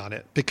torn on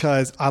it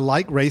because I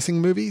like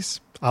racing movies.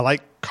 I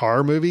like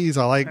car movies.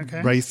 I like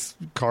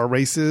car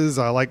races.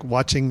 I like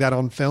watching that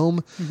on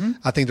film. Mm-hmm.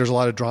 I think there's a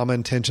lot of drama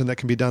and tension that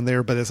can be done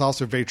there, but it's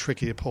also very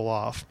tricky to pull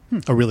off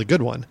a really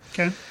good one.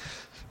 Okay.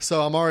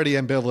 So I'm already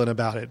ambivalent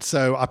about it.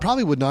 So I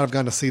probably would not have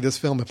gone to see this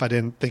film if I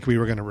didn't think we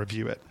were going to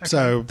review it. Okay.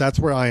 So that's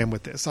where I am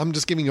with this. I'm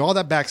just giving you all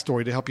that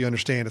backstory to help you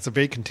understand it's a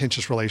very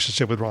contentious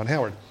relationship with Ron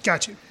Howard.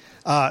 Got you.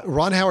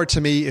 Ron Howard, to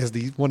me, is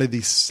one of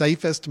the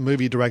safest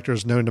movie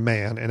directors known to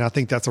man, and I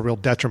think that's a real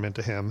detriment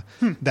to him,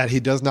 that he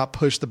does not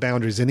push the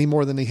boundaries any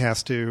more than he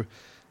has to.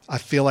 I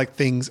feel like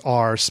things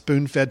are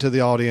spoon-fed to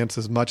the audience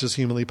as much as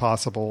humanly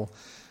possible.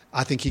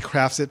 I think he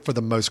crafts it for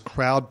the most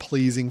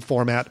crowd-pleasing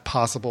format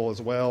possible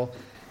as well.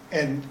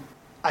 And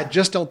I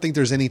just don't think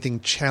there's anything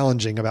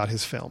challenging about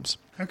his films.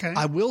 Okay.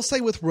 I will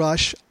say with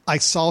Rush, I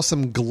saw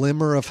some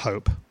glimmer of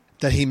hope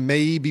that he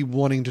may be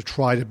wanting to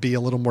try to be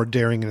a little more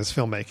daring in his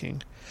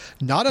filmmaking.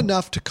 Not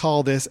enough to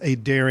call this a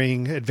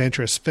daring,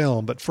 adventurous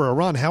film, but for a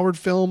Ron Howard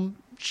film,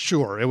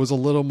 sure, it was a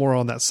little more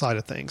on that side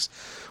of things.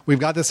 We've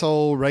got this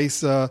whole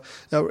race.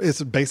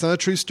 It's based on a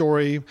true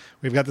story.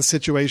 We've got the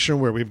situation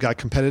where we've got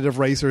competitive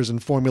racers in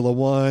Formula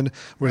One.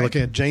 We're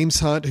looking at James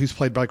Hunt, who's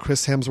played by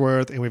Chris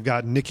Hemsworth, and we've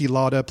got Niki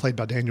Lauda, played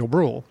by Daniel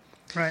Bruhl.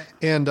 Right.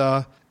 And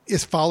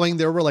it's following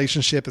their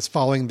relationship. It's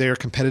following their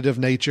competitive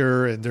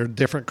nature and their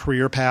different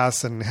career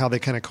paths and how they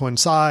kind of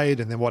coincide,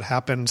 and then what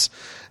happens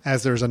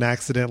as there's an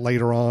accident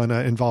later on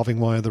involving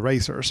one of the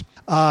racers.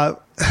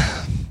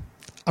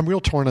 I'm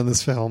real torn on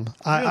this film.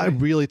 I'm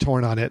really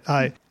torn on it.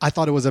 I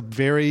thought it was a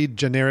very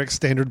generic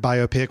standard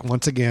biopic,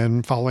 once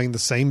again, following the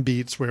same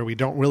beats where we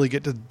don't really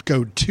get to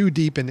go too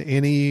deep in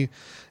any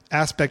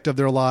aspect of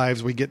their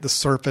lives. We get the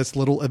surface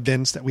little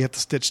events that we have to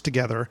stitch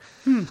together.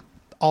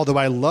 Although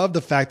I love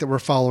the fact that we're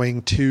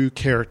following two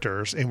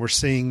characters and we're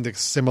seeing the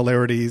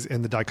similarities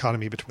in the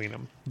dichotomy between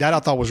them. That I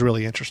thought was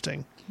really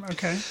interesting.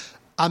 Okay.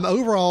 I'm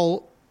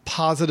overall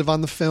positive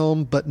on the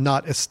film, but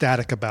not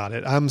ecstatic about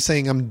it. I'm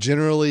saying I'm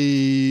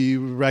generally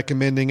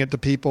recommending it to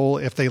people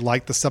if they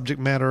like the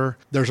subject matter.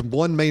 There's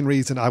one main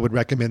reason I would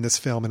recommend this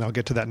film, and I'll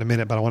get to that in a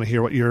minute, but I want to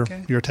hear what your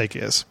take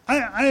is.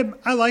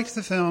 I liked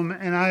the film,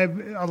 and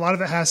a lot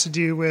of it has to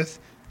do with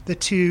the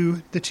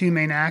two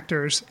main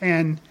actors.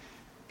 And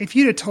if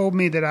you'd have told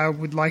me that I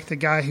would like the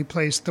guy who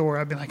plays Thor,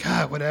 I'd be like,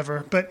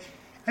 whatever. But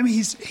I mean,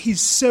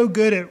 he's so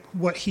good at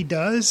what he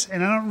does,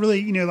 and I don't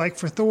really, like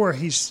for Thor,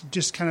 he's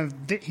just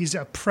he's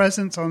a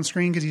presence on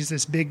screen because he's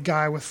this big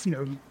guy with,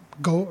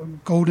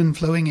 golden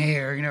flowing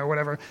hair,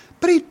 whatever.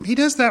 But he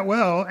does that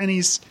well, and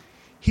he's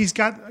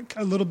got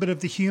a little bit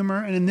of the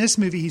humor. And in this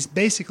movie, he's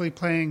basically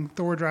playing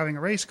Thor driving a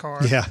race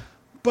car. Yeah.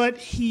 But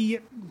the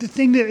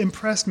thing that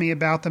impressed me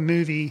about the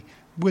movie,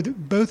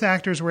 with both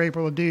actors were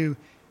able to do,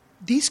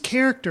 these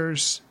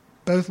characters,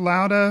 both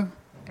Lauda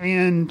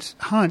and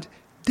Hunt,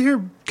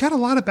 they're got a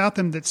lot about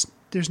them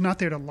there's not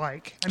there to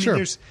like. I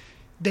mean,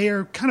 they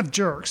are kind of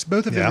jerks.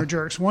 Both of them are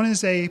jerks. One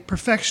is a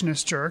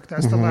perfectionist jerk.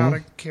 That's the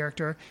Lauda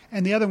character.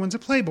 And the other one's a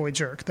playboy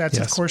jerk. That's,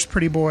 of course,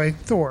 pretty boy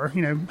Thor,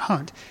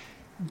 Hunt.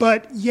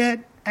 But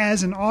yet,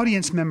 as an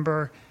audience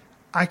member,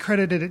 I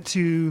credited it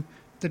to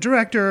the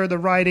director, the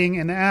writing,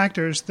 and the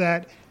actors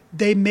that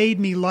they made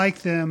me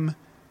like them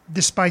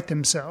despite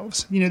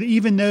themselves.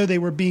 Even though they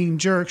were being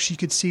jerks, you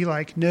could see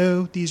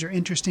no, these are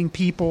interesting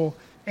people.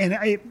 And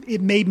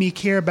it made me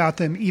care about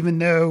them, even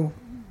though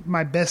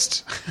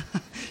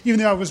even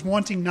though I was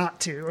wanting not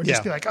to, or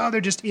just be like, oh,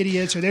 they're just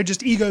idiots, or they're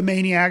just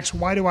egomaniacs.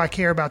 Why do I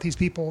care about these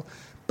people?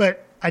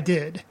 But I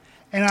did.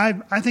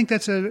 And I think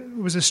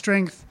was a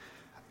strength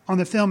on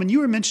the film. And you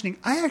were mentioning,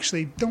 I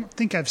actually don't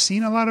think I've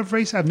seen a lot of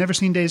race. I've never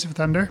seen Days of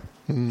Thunder.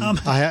 I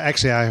haven't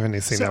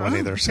seen that one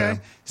either. Okay.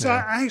 So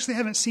I actually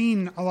haven't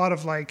seen a lot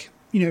of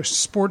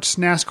sports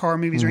NASCAR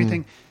movies or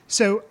anything.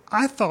 So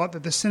I thought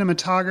that the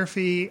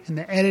cinematography and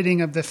the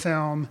editing of the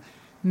film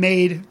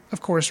made,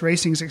 of course,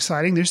 racing's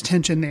exciting. There's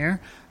tension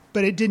there.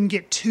 But it didn't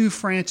get too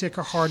frantic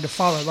or hard to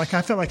follow. I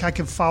felt like I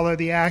could follow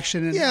the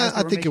action. And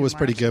I think it was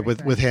pretty good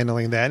with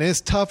handling that. And it's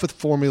tough with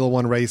Formula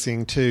One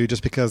racing, too,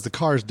 just because the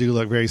cars do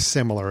look very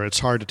similar. It's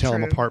hard to tell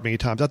them apart many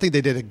times. I think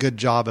they did a good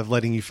job of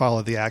letting you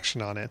follow the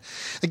action on it.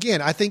 Again,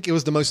 I think it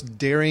was the most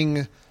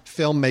daring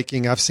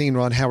filmmaking I've seen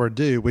Ron Howard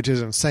do, which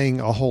isn't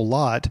saying a whole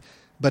lot.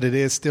 But it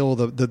is still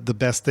the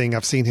best thing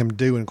I've seen him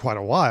do in quite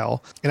a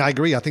while. And I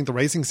agree. I think the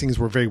racing scenes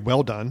were very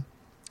well done.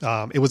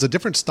 It was a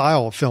different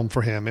style of film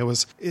for him.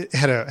 It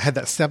had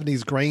that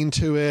 70s grain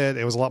to it.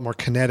 It was a lot more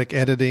kinetic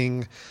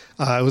editing.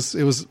 It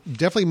was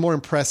definitely more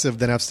impressive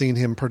than I've seen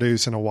him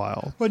produce in a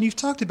while. Well, you've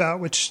talked about,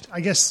 which I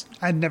guess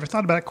I'd never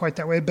thought about it quite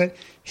that way, but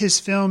his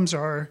films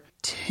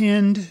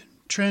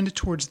trend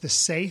towards the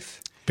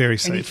safe. Very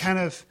safe. And he kind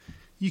of,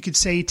 you could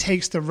say,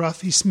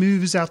 he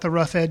smooths out the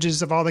rough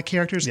edges of all the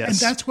characters. Yes. And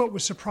that's what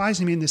was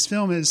surprising me in this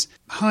film is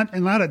Hunt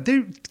and Lauda,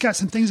 they've got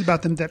some things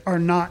about them that are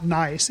not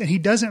nice. And he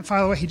doesn't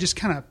file away. He just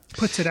kind of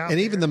puts it out And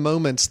there. even the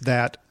moments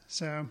that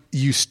So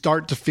you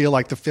start to feel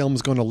like the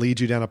film's going to lead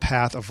you down a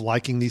path of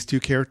liking these two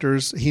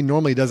characters, he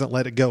normally doesn't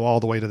let it go all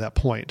the way to that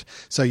point.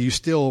 So you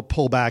still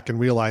pull back and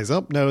realize,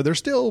 oh, no, they're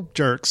still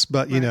jerks,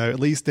 but, at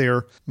least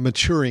they're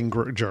maturing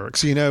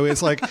jerks.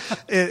 It's like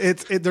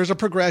there's a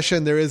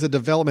progression. There is a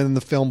development in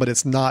the film, but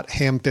it's not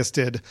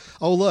ham-fisted.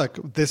 Oh, look,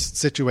 this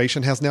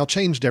situation has now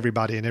changed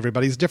everybody and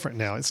everybody's different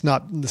now. It's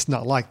not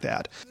like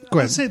that. Go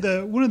ahead. I'd say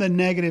one of the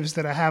negatives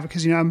that I have,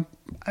 because,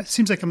 it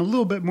seems like I'm a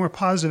little bit more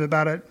positive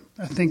about it,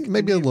 I think.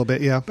 Maybe a little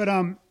bit, yeah. But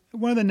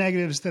one of the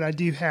negatives that I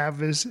do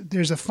have is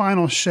there's a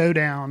final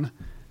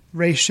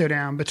race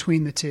showdown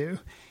between the two.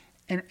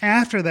 And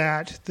after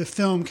that, the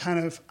film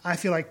I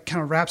feel like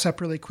wraps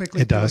up really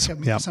quickly. It does,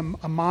 like yeah.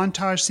 a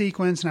montage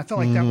sequence, and I felt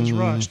like that was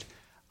rushed.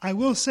 I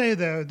will say,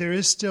 though, there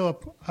is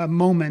still a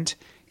moment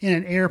in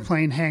an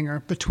airplane hangar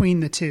between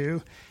the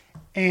two.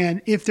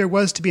 And if there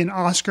was to be an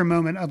Oscar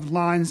moment of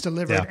lines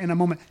delivered in a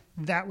moment,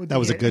 that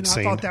was a good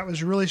scene. I thought that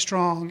was really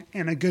strong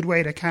and a good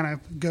way to kind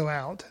of go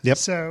out. Yep.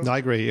 So I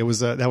agree. It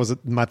was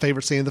my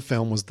favorite scene of the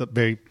film was the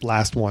very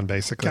last one.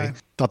 Basically, Okay.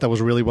 Thought that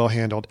was really well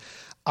handled.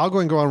 I'll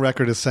go on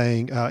record as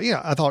saying,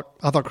 I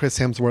thought Chris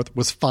Hemsworth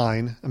was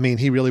fine. I mean,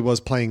 he really was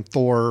playing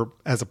Thor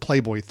as a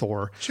Playboy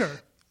Thor.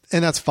 Sure.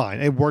 And that's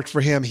fine. It worked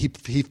for him. He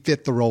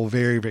fit the role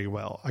very, very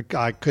well.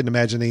 I couldn't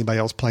imagine anybody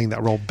else playing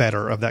that role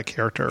better of that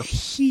character.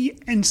 He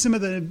and some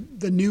of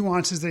the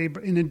nuances that he,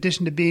 in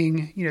addition to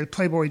being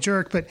Playboy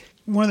jerk, but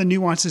one of the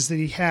nuances that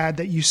he had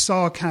that you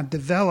saw kind of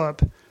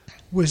develop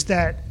was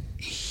that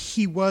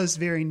he was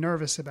very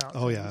nervous about.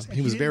 Oh things. yeah,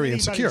 he was very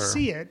insecure.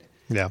 See it.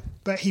 Yeah.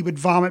 But he would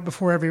vomit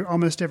before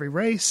almost every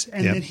race.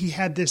 And then he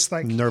had this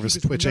nervous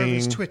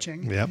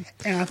twitching. Yep.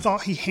 And I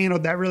thought he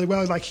handled that really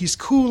well. Like he's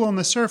cool on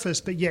the surface,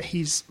 but yet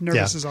he's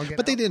nervous as all get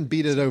But they didn't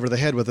beat it over the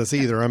head with us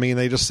either. I mean,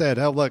 they just said,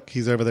 oh, look,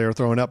 he's over there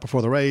throwing up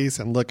before the race,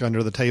 and look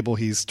under the table,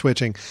 he's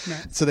twitching.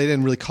 Right. So they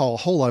didn't really call a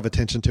whole lot of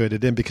attention to it. It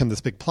didn't become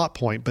this big plot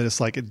point, but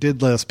it's like it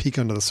did let us peek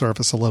under the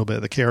surface a little bit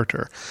of the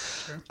character.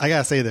 Sure. I got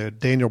to say, though,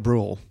 Daniel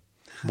Bruhl,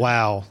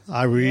 wow,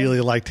 I really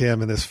liked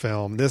him in this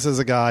film. This is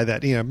a guy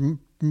that,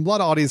 a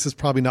lot of audiences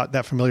probably not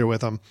that familiar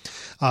with him.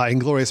 In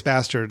Glorious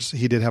Bastards,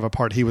 he did have a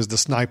part. He was the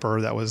sniper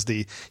that was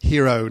the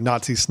hero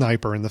Nazi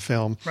sniper in the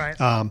film. Right.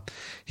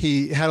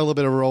 He had a little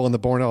bit of a role in The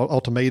Bourne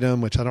Ultimatum,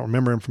 which I don't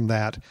remember him from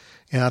that.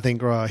 And I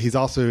think he's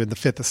also in The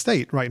Fifth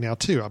Estate right now,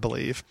 too, I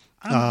believe.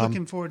 I'm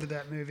looking forward to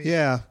that movie.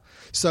 Yeah.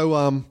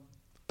 So,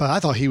 but I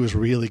thought he was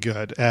really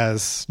good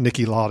as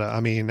Niki Lauda.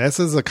 I mean, this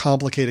is a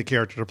complicated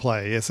character to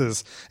play. This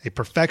is a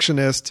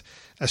perfectionist,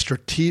 a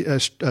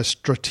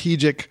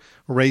strategic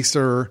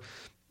racer,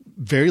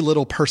 very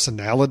little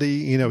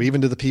personality,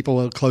 even to the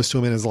people close to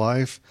him in his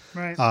life.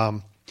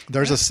 Right.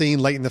 There's a scene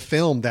late in the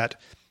film that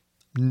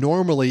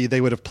normally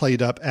they would have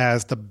played up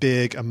as the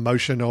big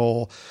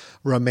emotional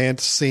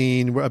romance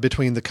scene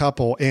between the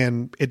couple,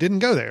 and it didn't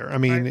go there. I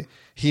mean,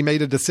 he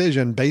made a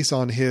decision based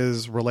on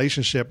his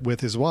relationship with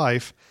his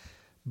wife,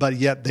 but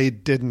yet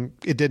it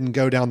didn't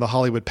go down the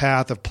Hollywood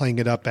path of playing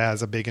it up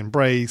as a big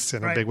embrace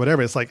and a big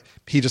whatever. It's like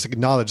he just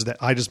acknowledged that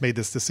I just made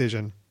this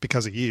decision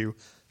because of you.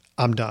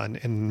 I'm done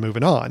and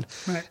moving on.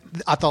 Right.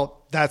 I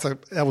thought that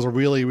was a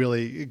really,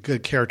 really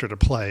good character to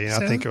play.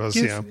 And I think it was,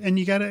 And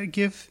you got to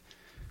give,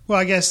 well,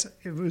 I guess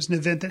it was an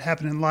event that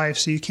happened in life,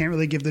 so you can't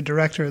really give the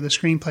director or the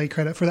screenplay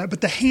credit for that. But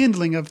the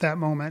handling of that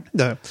moment,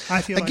 no.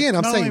 I feel Again, like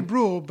I'm not saying, only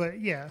Bruhl, but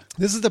yeah.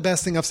 This is the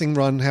best thing I've seen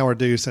Ron Howard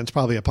do since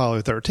probably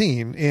Apollo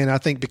 13. And I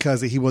think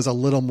because he was a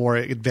little more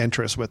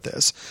adventurous with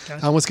this.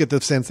 Gotcha. I almost get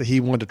the sense that he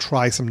wanted to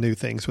try some new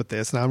things with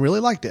this, and I really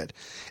liked it.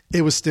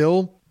 It was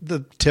still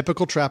the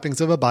typical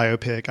trappings of a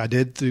biopic. I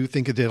do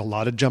think it did a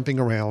lot of jumping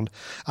around.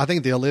 I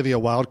think the Olivia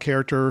Wilde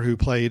character who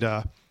played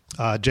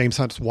James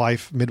Hunt's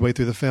wife midway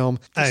through the film,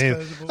 I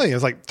think it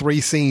was like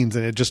 3 scenes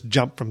and it just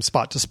jumped from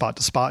spot to spot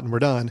to spot and we're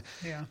done.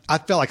 Yeah. I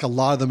felt like a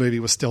lot of the movie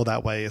was still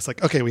that way. It's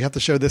like, okay, we have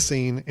to show this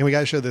scene and we got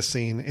to show this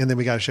scene and then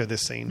we got to show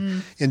this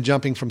scene and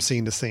jumping from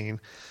scene to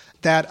scene.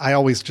 That I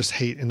always just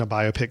hate in a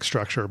biopic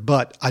structure,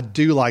 but I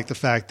do like the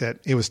fact that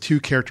it was 2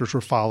 characters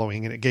we're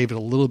following and it gave it a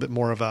little bit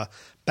more of a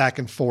back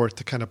and forth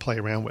to kind of play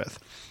around with.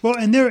 Well,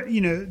 and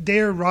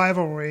their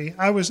rivalry,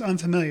 I was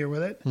unfamiliar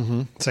with it.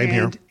 Mm-hmm. Same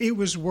and here. It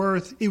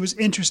was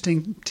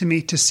interesting to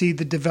me to see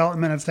the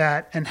development of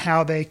that and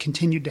how they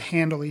continued to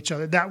handle each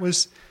other. That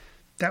was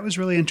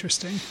really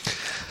interesting.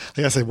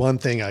 I gotta say one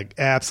thing I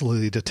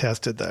absolutely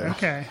detested though.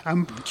 Okay.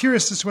 I'm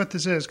curious as to what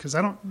this is because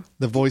I don't.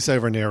 The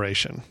voiceover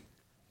narration.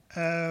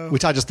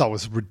 Which I just thought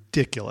was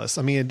ridiculous.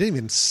 I mean, it didn't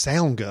even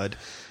sound good.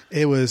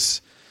 It was,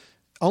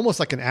 almost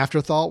like an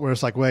afterthought where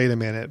it's like, wait a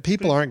minute,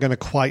 people aren't going to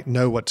quite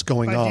know what's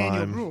going on.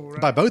 Daniel Bruhl,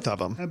 right? By both of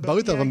them.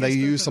 Both of them, they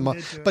use some,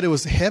 but it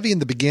was heavy in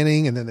the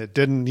beginning and then it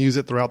didn't use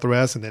it throughout the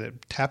rest. And then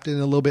it tapped in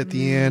a little bit at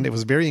the end. It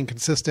was very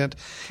inconsistent.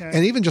 Okay.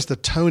 And even just the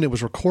tone it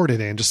was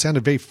recorded in just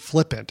sounded very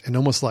flippant and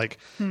almost like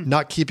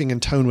not keeping in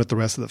tone with the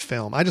rest of the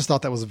film. I just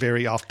thought that was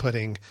very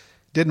off-putting.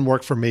 Didn't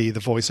work for me, the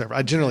voiceover.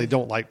 I generally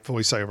don't like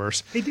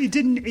voiceovers. It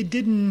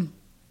didn't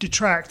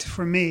detract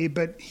from me,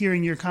 but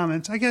hearing your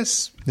comments, I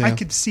guess I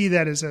could see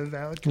that as a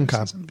valid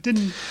criticism. Okay.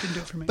 Didn't do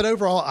it for me. But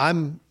overall,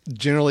 I'm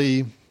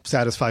generally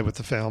satisfied with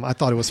the film. I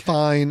thought it was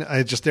fine.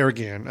 I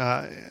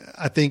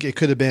think it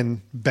could have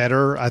been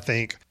better. I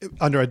think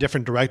under a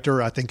different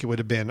director, I think it would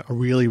have been a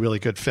really, really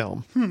good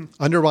film.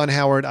 Under Ron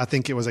Howard, I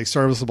think it was a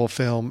serviceable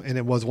film, and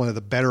it was one of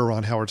the better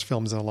Ron Howard's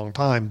films in a long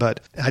time.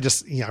 But I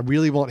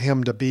really want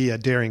him to be a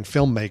daring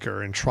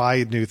filmmaker and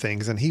try new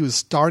things. And he was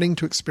starting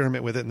to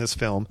experiment with it in this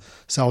film.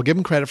 So I'll give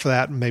him credit for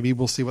that. Maybe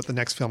we'll see what the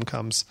next film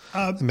comes.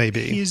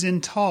 Maybe. He's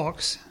in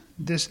talks.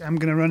 I'm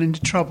going to run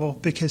into trouble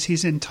because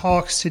he's in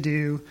talks to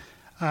do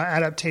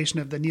adaptation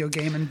of the Neil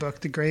Gaiman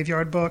book, The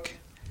Graveyard Book,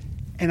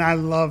 and I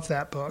love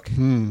that book.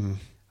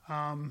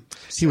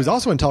 He was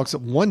also in talks at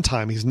one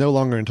time. He's no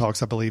longer in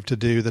talks, I believe, to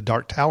do the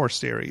Dark Tower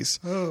series.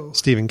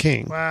 Stephen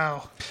King.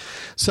 Wow.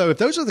 So if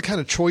those are the kind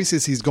of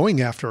choices he's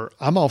going after,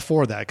 I'm all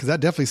for that because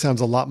that definitely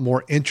sounds a lot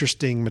more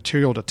interesting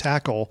material to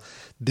tackle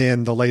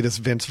than the latest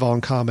Vince Vaughn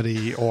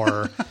comedy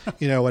or,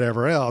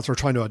 whatever else, or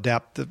trying to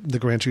adapt the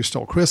Grinch Who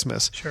Stole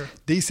Christmas. Sure.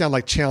 These sound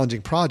like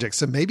challenging projects.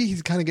 So maybe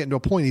he's kind of getting to a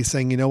point. He's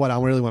saying, you know what, I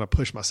really want to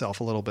push myself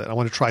a little bit. I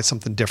want to try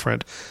something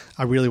different.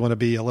 I really want to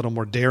be a little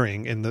more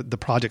daring in the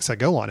projects I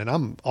go on. And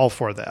I'm all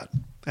for that.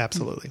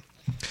 Absolutely.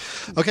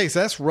 Okay, so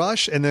that's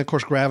Rush. And then, of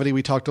course, Gravity,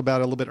 we talked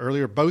about a little bit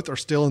earlier. Both are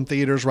still in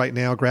theaters right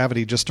now.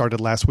 Gravity just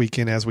started last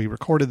weekend as we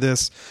recorded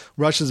this.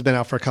 Rush has been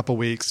out for a couple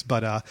weeks,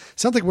 but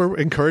sounds like we're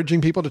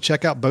encouraging people to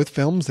check out both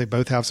films. They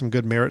both have some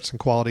good merits and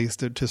qualities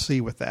to see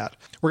with that.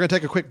 We're going to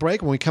take a quick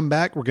break. When we come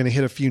back, we're going to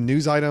hit a few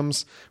news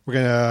items. We're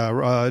going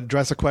to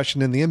address a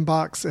question in the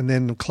inbox and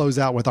then close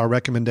out with our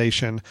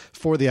recommendation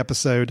for the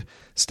episode.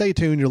 Stay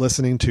tuned. You're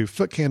listening to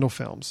Foot Candle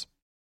Films.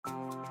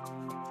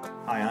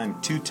 Hi, I'm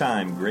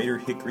two-time Greater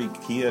Hickory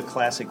Kia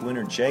Classic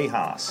winner Jay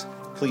Haas.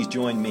 Please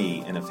join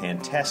me in a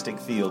fantastic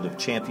field of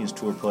Champions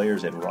Tour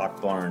players at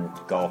Rock Barn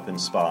Golf and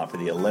Spa for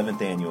the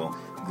 11th annual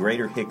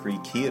Greater Hickory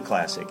Kia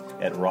Classic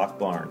at Rock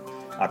Barn,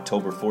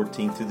 October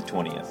 14th through the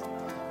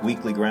 20th.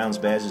 Weekly grounds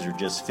badges are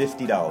just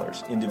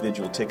 $50.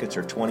 Individual tickets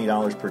are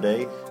 $20 per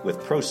day,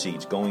 with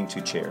proceeds going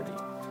to charity.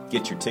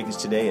 Get your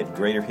tickets today at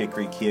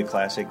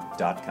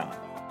GreaterHickoryKiaClassic.com.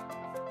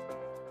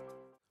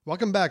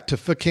 Welcome back to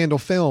Foot Candle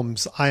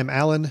Films. I am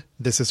Alan.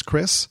 This is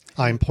Chris.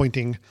 I'm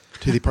pointing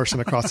to the person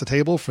across the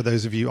table. For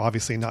those of you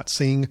obviously not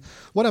seeing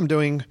what I'm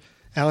doing,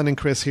 Alan and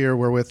Chris here.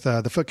 We're with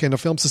the Foot Candle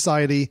Film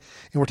Society,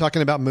 and we're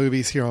talking about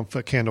movies here on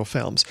Foot Candle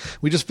Films.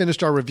 We just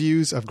finished our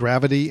reviews of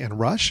Gravity and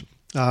Rush.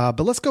 But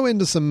let's go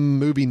into some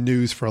movie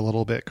news for a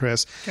little bit,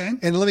 Chris. Okay.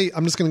 And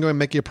I'm just going to go and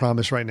make you a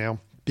promise right now,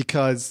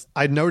 because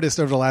I noticed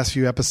over the last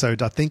few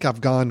episodes, I think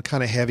I've gone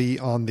kind of heavy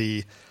on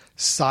the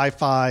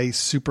sci-fi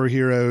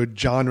superhero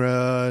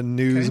genre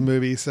news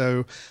movie.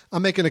 So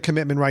I'm making a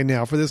commitment right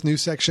now for this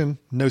news section.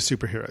 No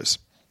superheroes,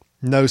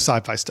 no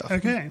sci-fi stuff.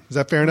 Okay. Is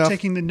that fair enough?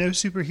 Taking the no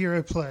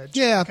superhero pledge.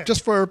 Yeah. Okay.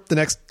 Just for the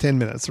next 10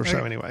 minutes or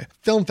so anyway.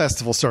 Film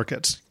festival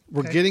circuits.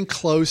 We're getting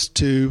close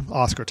to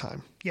Oscar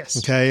time. Yes.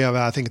 Okay.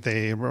 I think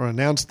they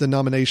announced the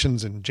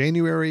nominations in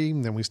January,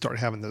 and then we start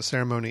having the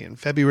ceremony in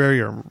February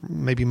or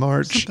maybe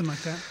March. Something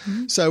like that.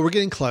 Mm-hmm. So we're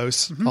getting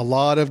close. Mm-hmm. A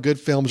lot of good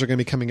films are going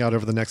to be coming out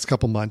over the next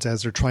couple months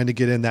as they're trying to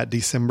get in that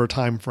December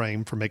time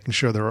frame for making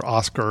sure there are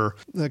Oscar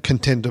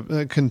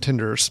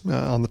contenders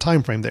on the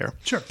time frame there.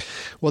 Sure.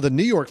 Well, the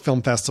New York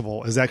Film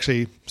Festival is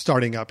actually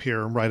starting up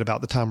here right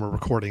about the time we're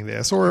recording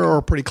this, or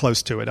pretty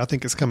close to it. I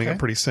think it's coming up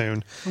pretty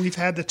soon. And we've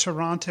had the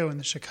Toronto and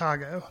the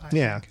Chicago. I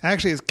think.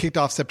 Actually, it's kicked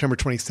off September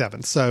 27th.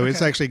 So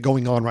it's actually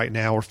going on right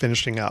now. We're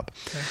finishing up.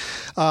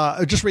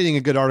 Okay. Just reading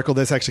a good article.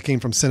 This actually came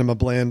from Cinema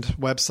Blend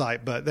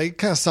website, but they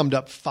kind of summed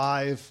up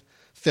 5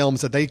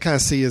 films that they kind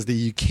of see as the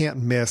you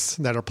can't miss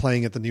that are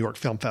playing at the New York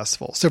Film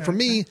Festival. So for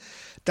me,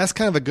 that's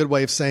kind of a good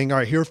way of saying, all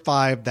right, here are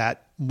 5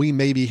 that we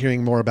may be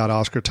hearing more about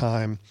Oscar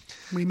time.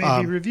 We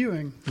may be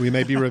reviewing.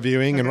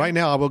 And right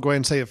now I will go ahead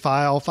and say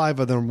all 5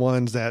 of them are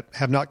ones that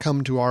have not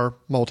come to our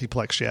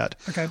multiplex yet.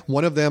 Okay.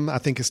 One of them I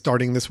think is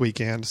starting this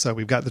weekend, so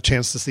we've got the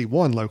chance to see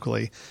one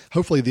locally.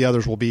 Hopefully the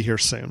others will be here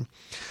soon.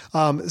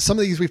 Some of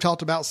these we've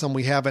talked about, some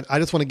we haven't. I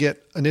just want to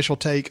get initial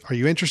take. Are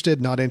you interested,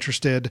 not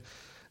interested?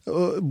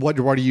 What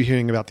are you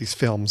hearing about these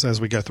films as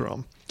we go through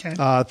them? Okay.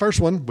 The first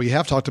one we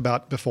have talked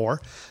about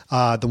before.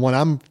 The one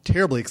I'm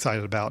terribly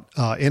excited about,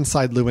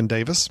 Inside Llewyn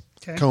Davis.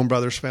 Coen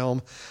Brothers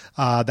film.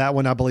 That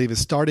one, I believe, is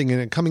starting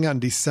and coming out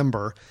in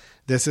December.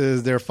 This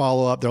is their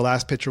follow-up. Their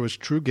last picture was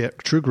True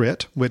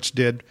Grit, which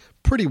did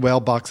pretty well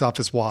box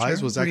office-wise.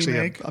 Sure. Was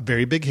actually a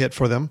very big hit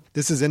for them.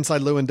 This is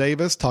Inside Llewyn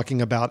Davis,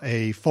 talking about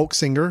a folk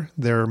singer,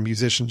 their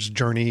musician's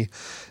journey,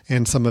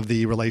 and some of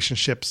the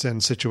relationships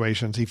and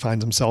situations he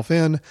finds himself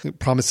in. It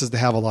promises to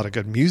have a lot of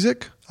good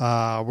music.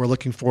 We're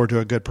looking forward to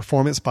a good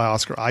performance by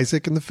Oscar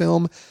Isaac in the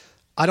film.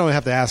 I don't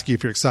have to ask you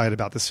if you're excited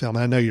about this film.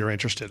 I know you're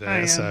interested in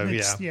it. So,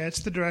 it's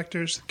the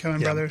directors,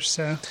 Coen brothers.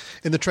 So,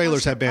 and the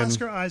trailers have been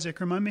Oscar Isaac.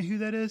 Remind me who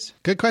that is.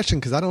 Good question,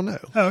 because I don't know.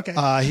 Oh, okay.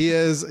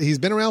 He's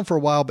been around for a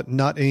while, but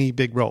not any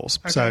big roles.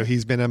 Okay. So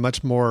he's been a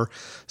much more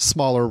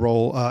smaller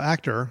role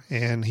actor,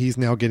 and he's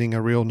now getting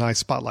a real nice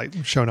spotlight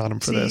shown on him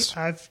for this.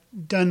 I've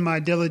done my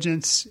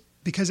diligence.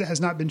 Because it has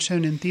not been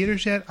shown in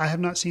theaters yet, I have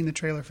not seen the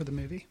trailer for the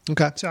movie.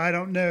 Okay. So I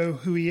don't know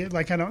who he is.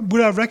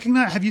 Would I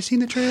recognize? Have you seen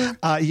the trailer?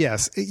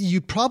 Yes.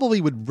 You probably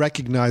would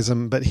recognize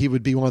him, but he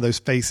would be one of those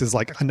faces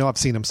like, I know I've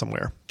seen him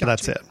somewhere. But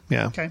that's it.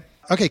 Yeah.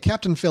 Okay.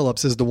 Captain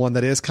Phillips is the one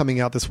that is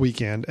coming out this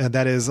weekend, and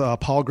that is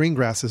Paul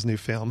Greengrass's new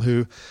film,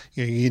 who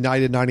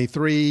United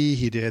 93.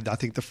 He did, I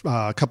think,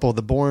 a couple of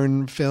the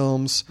Bourne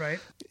films. Right.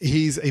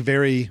 He's a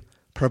very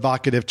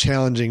provocative,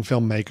 challenging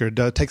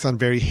filmmaker, takes on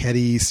very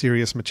heady,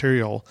 serious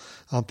material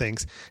on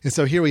things. And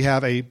so here we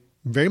have a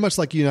very much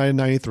like United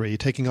 93,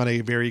 taking on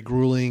a very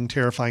grueling,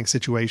 terrifying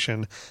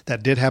situation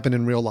that did happen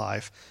in real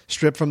life,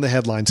 stripped from the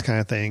headlines kind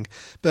of thing.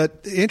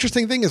 But the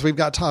interesting thing is we've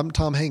got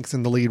Tom Hanks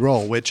in the lead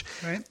role, which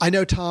I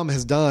know Tom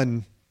has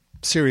done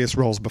serious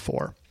roles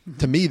before. Mm-hmm.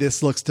 To me,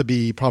 this looks to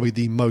be probably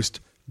the most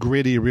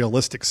gritty,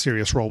 realistic,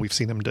 serious role we've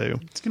seen him do.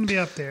 It's going to be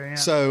up there, yeah.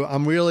 So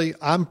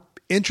I'm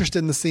interested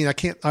in the scene.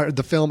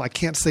 The film. I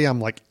can't say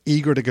I'm like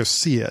eager to go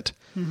see it,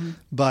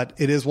 but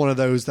it is one of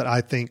those that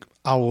I think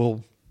I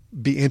will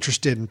be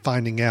interested in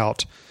finding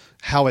out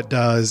how it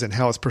does and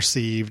how it's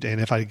perceived. And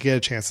if I get a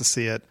chance to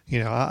see it,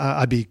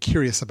 I'd be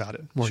curious about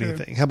it more than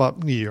anything. How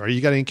about you? Are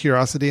you got any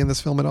curiosity in this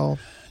film at all?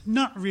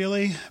 Not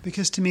really,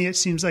 because to me it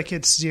seems like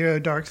it's Zero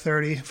Dark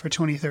 30 for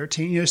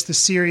 2013. It's the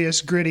serious,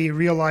 gritty,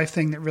 real life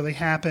thing that really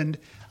happened.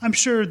 I'm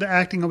sure the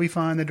acting will be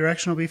fine, the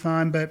direction will be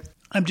fine, but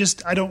I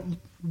don't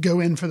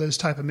go in for those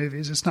type of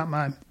movies. It's not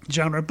my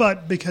genre,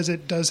 but because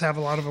it does have a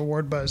lot of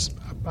award buzz,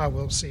 I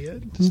will see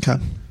it. Okay.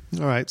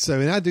 All right. So,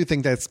 and I do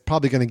think that's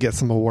probably going to get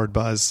some award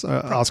buzz,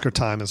 Oscar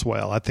time as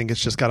well. I think it's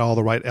just got all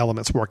the right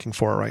elements working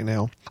for it right now.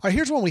 All right.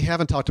 Here's one we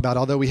haven't talked about,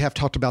 although we have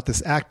talked about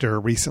this actor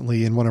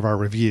recently in one of our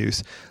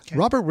reviews. Okay.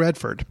 Robert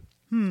Redford.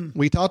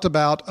 We talked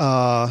about,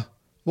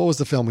 what was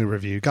the film we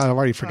reviewed? God, I've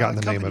already forgotten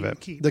the name of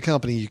it. The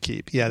Company You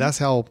Keep. Yeah, that's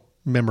how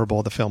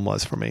memorable the film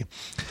was for me.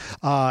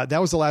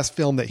 That was the last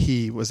film that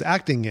he was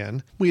acting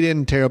in. We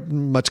didn't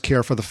much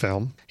care for the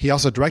film. He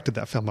also directed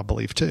that film, I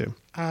believe, too.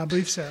 I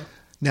believe so.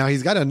 Now,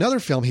 he's got another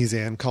film he's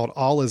in called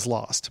All Is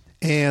Lost.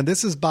 And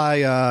this is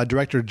by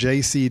director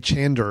J.C.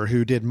 Chander,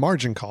 who did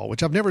Margin Call,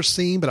 which I've never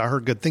seen, but I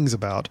heard good things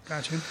about.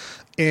 Gotcha.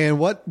 And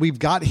what we've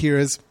got here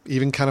is,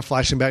 even kind of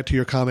flashing back to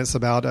your comments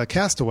about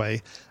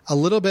Castaway, a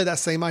little bit of that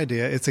same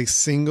idea. It's a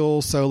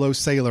single solo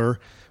sailor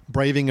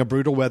braving a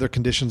brutal weather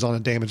conditions on a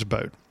damaged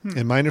boat.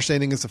 And my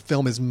understanding is the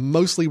film is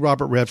mostly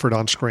Robert Redford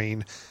on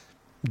screen,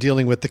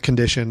 dealing with the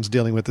conditions,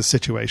 dealing with the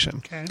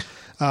situation. Okay.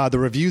 The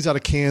reviews out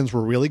of Cannes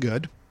were really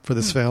good for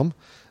this film.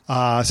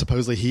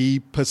 Supposedly he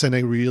puts in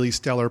a really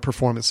stellar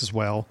performance as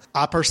well.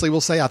 I personally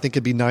will say I think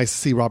it'd be nice to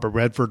see Robert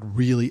Redford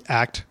really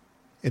act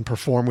and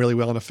perform really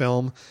well in a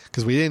film,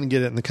 because we didn't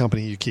get it in The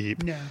Company You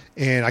Keep. No.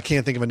 And I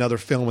can't think of another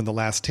film in the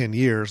last 10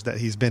 years that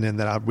he's been in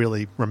that I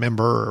really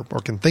remember or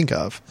can think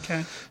of.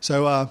 Okay.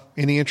 So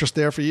any interest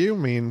there for you? I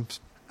mean,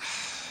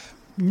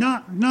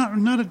 not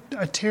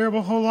a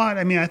terrible whole lot.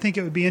 I mean, I think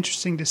it would be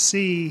interesting to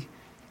see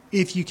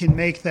if you can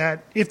make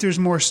that, if there's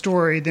more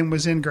story than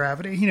was in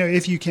Gravity.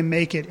 If you can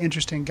make it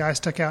interesting. Guy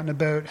stuck out in a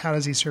boat, how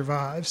does he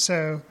survive?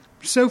 So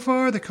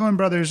far, the Coen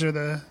brothers are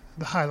the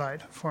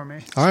highlight for me.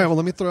 All right, well,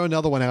 let me throw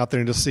another one out there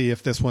and just see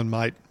if this one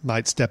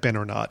might step in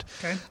or not.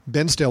 Okay.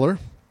 Ben Stiller,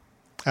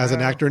 as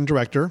an actor and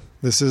director.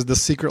 This is The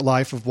Secret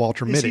Life of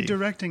Walter Mitty. Is he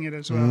directing it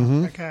as well?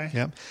 Mm-hmm. Okay.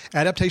 Yep.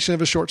 Adaptation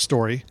of a short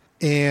story.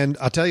 And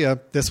I'll tell you,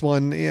 this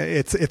one,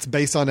 it's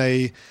based on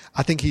I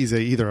think he's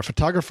either a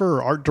photographer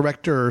or art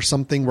director or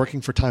something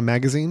working for Time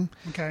Magazine.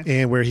 Okay.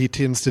 And where he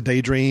tends to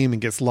daydream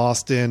and gets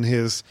lost in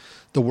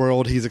the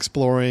world he's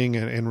exploring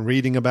and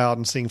reading about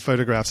and seeing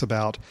photographs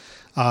about.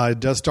 It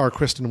does star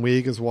Kristen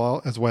Wiig as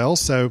well.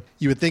 So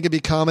you would think it'd be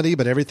comedy,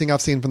 but everything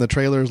I've seen from the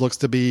trailers looks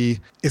to be,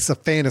 it's a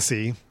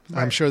fantasy.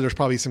 Right. I'm sure there's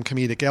probably some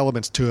comedic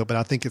elements to it, but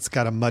I think it's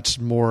got a much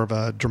more of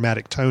a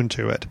dramatic tone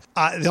to it.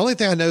 The only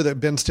thing I know that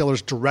Ben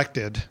Stiller's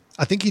directed,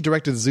 I think he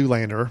directed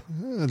Zoolander,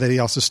 that he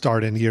also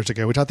starred in years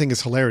ago, which I think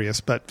is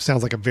hilarious, but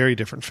sounds like a very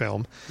different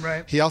film.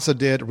 Right. He also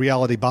did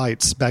Reality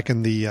Bites back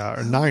in the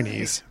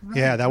 90s. Right,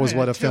 Yeah, that was right.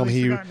 what a I'd film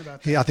totally forgotten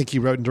about that. I think he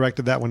wrote and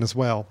directed that one as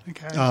well.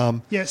 Okay.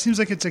 Yeah, it seems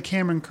like it's a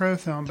Cameron Crowe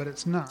film, but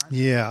it's not.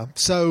 Yeah.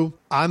 So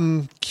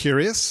I'm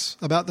curious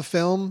about the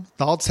film.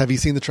 Thoughts? Have you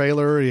seen the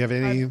trailer? Do you have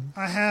any?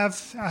 I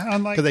have.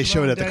 Unlike 'Cause they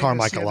showed it at the Davis,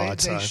 Carmichael yeah, lot,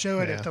 They so, show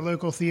it yeah. at the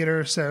local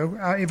theater. So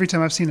every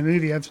time I've seen a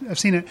movie, I've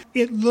seen it.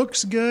 It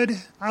looks good.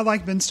 I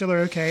like Ben Stiller.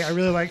 Okay. I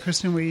really like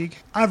Kristen Wiig.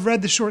 I've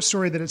read the short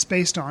story that it's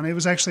based on. It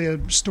was actually a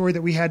story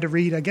that we had to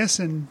read, I guess,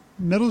 in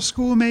middle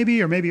school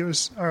maybe, or maybe it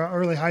was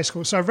early high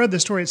school. So I've read the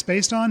story it's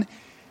based on,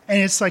 and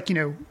it's like,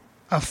 a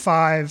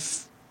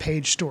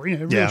 5-page story.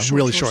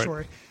 Really short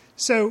story.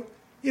 So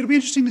it'll be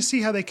interesting to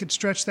see how they could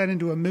stretch that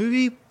into a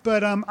movie,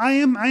 but I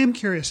am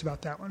curious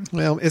about that one.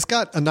 Well, it's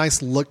got a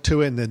nice look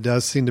to it, and it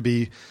does seem to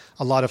be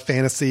a lot of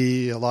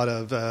fantasy, a lot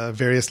of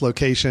various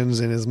locations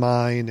in his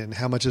mind, and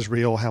how much is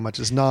real, how much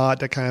is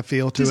not, that kind of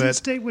feel to Does it. it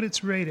state what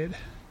it's rated?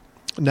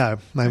 No,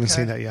 I haven't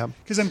seen that yet.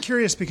 Because I'm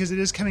curious, because it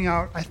is coming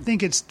out. I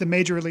think it's the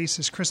major release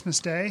is Christmas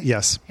Day.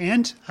 Yes.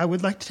 And I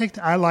would like to take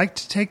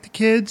the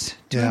kids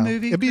to a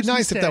movie. It'd be Christmas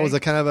nice if Day. that was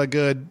a kind of a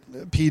good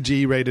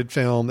PG rated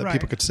film that Right.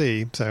 people could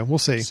see. So we'll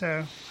see.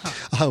 So,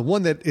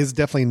 One that is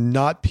definitely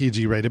not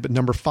PG rated, but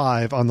number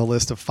 5 on the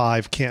list of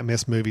 5 can't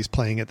miss movies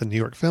playing at the New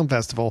York Film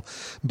Festival.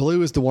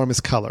 Blue is the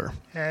Warmest Color.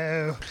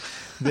 Oh.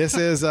 This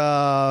is,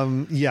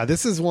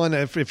 this is one,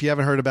 if you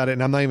haven't heard about it,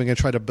 and I'm not even going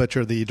to try to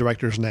butcher the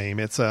director's name.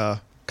 It's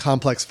a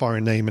complex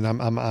foreign name, and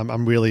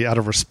I'm really, out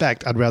of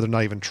respect, I'd rather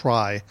not even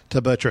try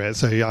to butcher it.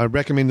 So I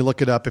recommend you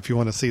look it up if you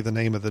want to see the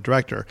name of the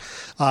director.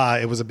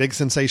 It was a big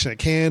sensation at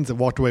Cannes. It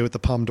walked away with the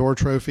Palme d'Or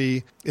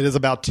trophy. It is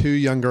about 2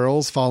 young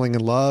girls falling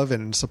in love,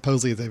 and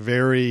supposedly it's a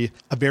very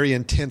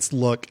intense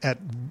look at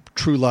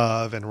true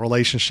love and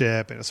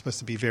relationship, and it's supposed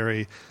to be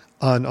very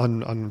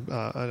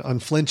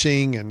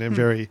unflinching and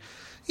very,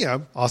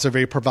 also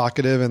very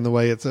provocative in the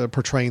way it's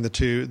portraying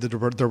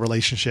their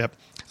relationship.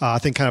 I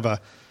think kind of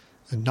a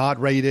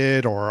not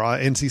rated or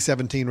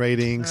NC-17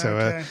 rating.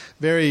 So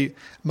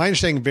my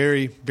understanding,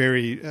 very,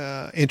 very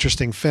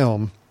interesting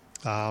film.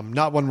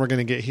 Not one we're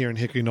going to get here in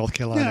Hickory, North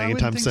Carolina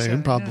anytime soon.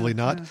 So. Probably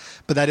not. Yeah.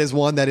 But that is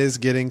one that is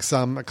getting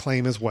some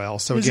acclaim as well.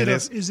 So is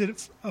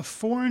it a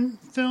foreign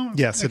film?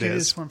 Yes, it is. It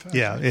is foreign film.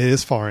 Yeah, it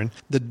is foreign.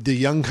 The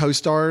young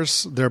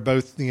co-stars, they're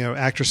both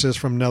actresses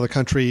from another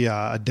country.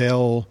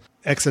 Adele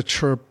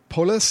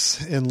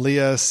Exarchopoulos and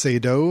Leah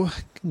Seydoux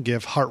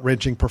give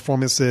heart-wrenching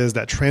performances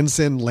that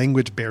transcend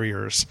language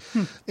barriers.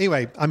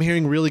 Anyway, I'm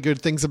hearing really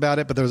good things about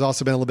it, but there's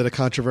also been a little bit of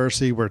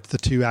controversy where the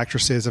 2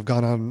 actresses have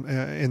gone on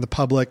in the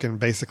public and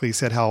basically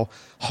said how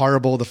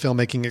horrible the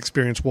filmmaking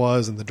experience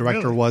was and the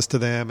director was to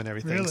them and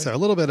everything. Really? So a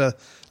little bit of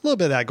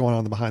that going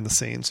on behind the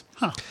scenes.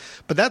 Huh.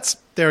 But that's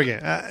there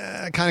again.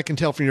 I kind of can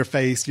tell from your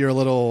face you're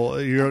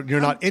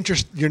not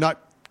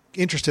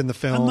interested in the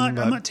film. I'm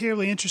not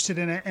terribly interested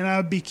in it, and I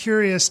would be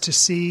curious to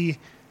see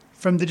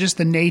from just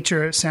the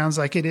nature. It sounds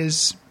like it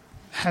has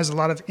a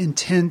lot of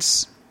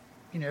intense,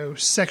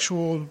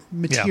 sexual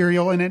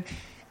material in it,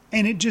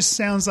 and it just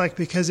sounds like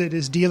because it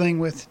is dealing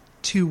with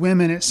 2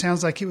 women, it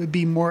sounds like it would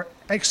be more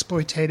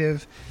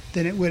exploitative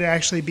than it would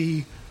actually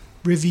be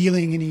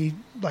revealing any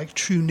like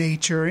true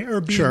nature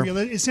or being real.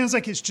 It sounds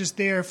like it's just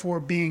there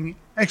for being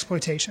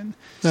exploitation.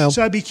 No.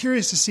 So I'd be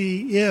curious to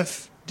see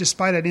if,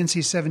 despite an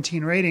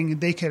NC-17 rating,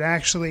 they could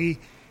actually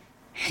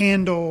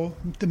handle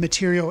the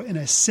material in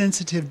a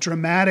sensitive,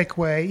 dramatic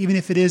way, even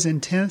if it is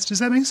intense. Does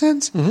that make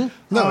sense? Mm-hmm.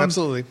 No,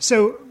 absolutely.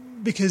 So,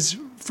 because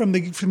from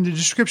the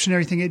description and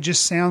everything, it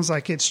just sounds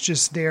like it's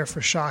just there for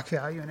shock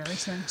value and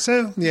everything.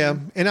 So yeah,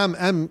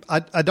 and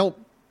I don't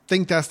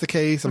think that's the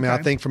case. I mean,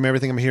 I think from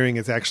everything I'm hearing,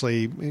 it's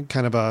actually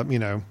kind of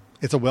a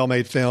it's a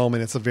well-made film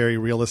and it's a very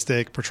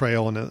realistic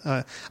portrayal, and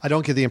I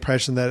don't get the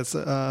impression that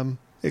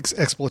it's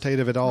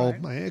exploitative at all.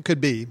 Right. It could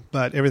be,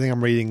 but everything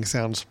I'm reading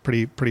sounds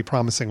pretty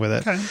promising with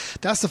it. Okay.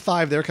 That's the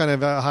 5 they're kind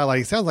of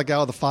highlighting. Sounds like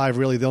out of the 5,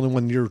 really the only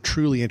one you're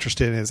truly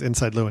interested in is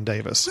Inside Llewyn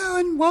Davis. Well,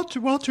 and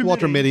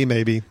Walter Mitty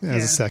maybe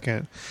as a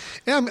second.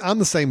 And I'm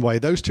the same way.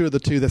 Those 2 are the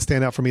 2 that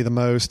stand out for me the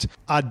most.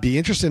 I'd be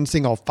interested in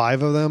seeing all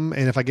 5 of them,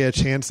 and if I get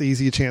a chance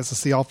to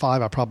see all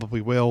 5, I probably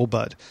will.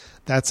 But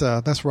that's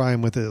where I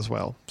am with it as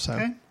well. So.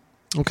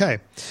 Okay.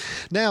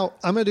 Now,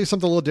 I'm going to do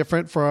something a little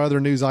different for our other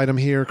news item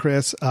here,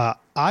 Chris.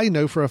 I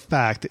know for a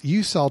fact that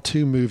you saw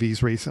 2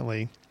 movies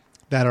recently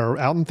that are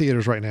out in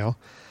theaters right now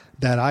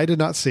that I did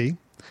not see,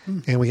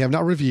 and we have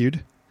not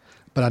reviewed,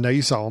 but I know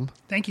you saw them.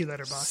 Thank you,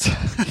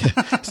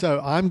 Letterboxd.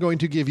 So I'm going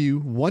to give you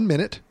 1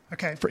 minute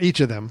for each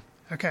of them.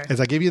 Okay.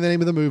 As I give you the name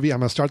of the movie,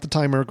 I'm going to start the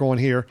timer going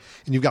here,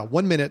 and you've got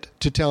 1 minute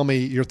to tell me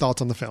your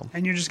thoughts on the film.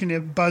 And you're just going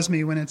to buzz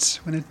me when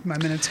my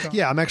minute's gone.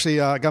 Yeah, I'm actually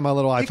got my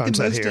little iPhone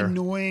set here. The most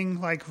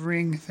annoying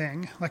ring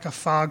thing, like a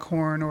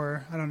foghorn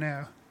or I don't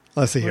know.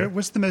 Let's see here.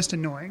 What's the most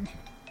annoying?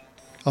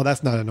 Oh,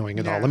 that's not annoying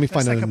at all. Let me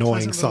find an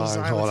annoying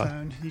song. Hold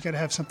on. You got to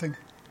have something.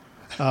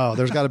 Oh,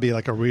 there's got to be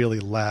like a really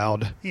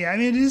loud. Yeah, I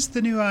mean it is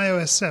the new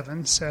iOS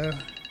 7, so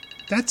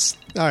That's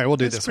all right. We'll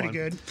do this pretty one.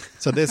 Good.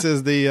 So this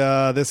is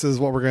this is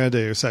what we're going to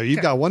do. So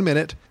you've got 1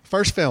 minute.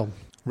 First film,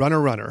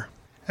 Runner.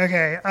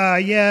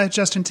 Okay.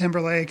 Justin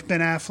Timberlake, Ben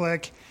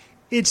Affleck.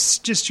 It's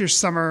just your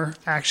summer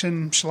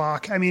action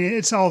schlock. I mean,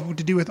 it's all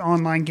to do with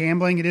online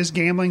gambling. It is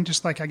gambling,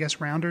 just like I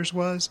guess Rounders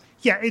was.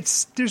 Yeah,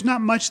 there's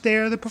not much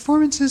there. The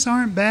performances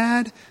aren't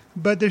bad,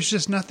 but there's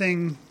just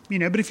nothing,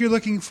 But if you're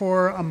looking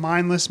for a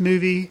mindless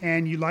movie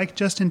and you like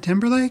Justin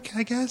Timberlake,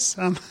 I guess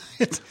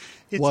it's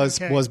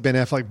was okay. Was Ben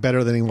Affleck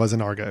better than he was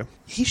in Argo?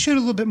 He showed a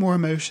little bit more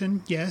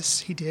emotion. Yes,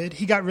 he did.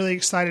 He got really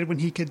excited when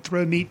he could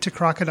throw meat to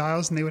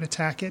crocodiles and they would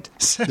attack it.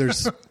 So.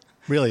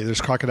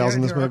 There's crocodiles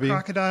in this movie? There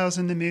are crocodiles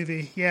in the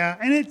movie, yeah.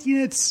 And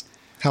it's...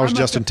 How was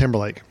Justin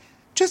Timberlake?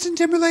 Justin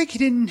Timberlake, he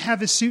didn't have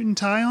his suit and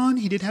tie on.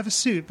 He did have a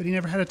suit, but he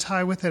never had a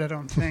tie with it, I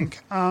don't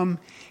think.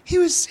 He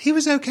was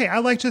okay. I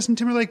like Justin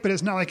Timberlake, but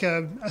it's not like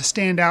a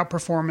standout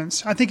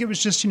performance. I think it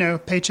was just,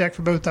 paycheck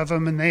for both of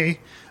them, and they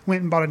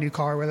went and bought a new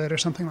car with it or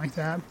something like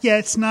that. Yeah,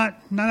 it's not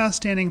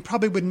outstanding.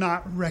 Probably would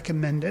not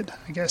recommend it,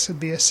 I guess would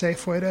be a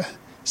safe way to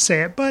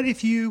say it. But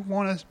if you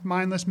want a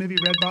mindless movie,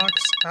 Redbox,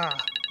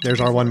 there's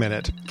our 1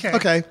 minute.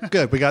 Okay,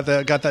 good. We got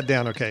that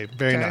down. Okay,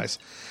 very nice.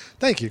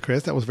 Thank you,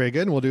 Chris. That was very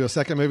good. And we'll do a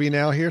second movie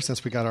now here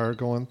since we got our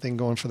thing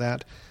going for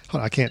that. Hold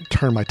on, I can't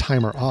turn my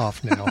timer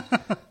off now.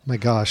 My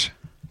gosh.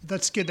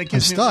 That's good. I'm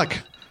stuck.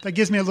 That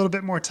gives me a little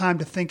bit more time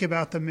to think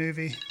about the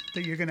movie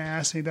that you're going to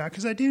ask me about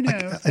because I do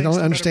know. I don't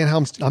understand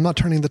how I'm not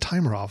turning the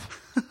timer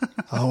off.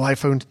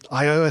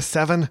 iOS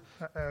 7?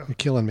 Uh-oh. You're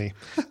killing me.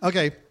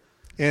 Okay.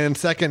 And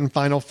second and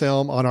final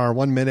film on our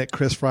 1 minute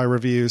Chris Fry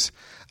reviews.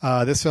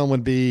 This film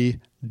would be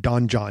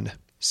Don John.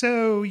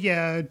 So,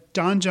 yeah,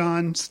 Don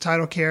John's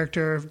title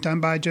character, done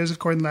by Joseph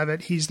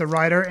Gordon-Levitt. He's the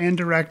writer and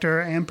director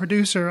and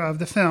producer of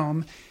the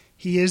film.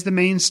 He is the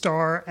main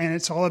star, and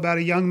it's all about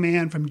a young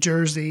man from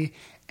Jersey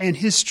and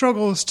his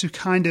struggles to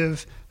kind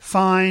of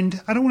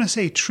find, I don't want to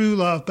say true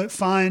love, but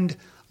find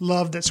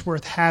love that's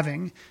worth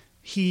having.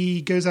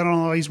 He goes out on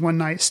all these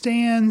one-night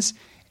stands,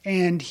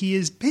 and he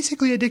is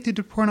basically addicted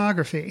to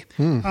pornography,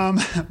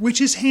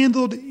 which is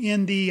handled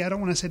in the, I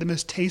don't want to say the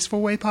most tasteful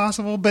way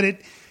possible, but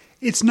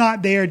it's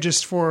not there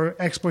just for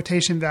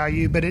exploitation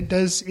value, but it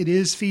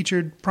is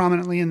featured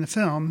prominently in the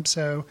film.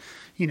 So,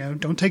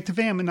 don't take the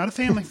family, not a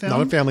family film.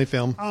 Not a family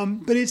film.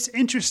 But it's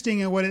interesting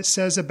in what it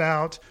says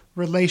about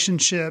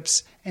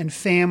relationships and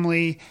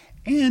family,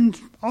 and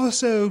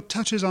also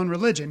touches on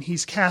religion.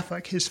 He's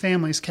Catholic. His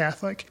family's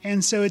Catholic.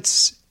 And so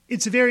it's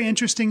a very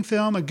interesting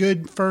film, a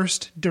good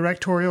first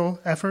directorial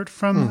effort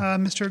from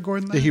Mr.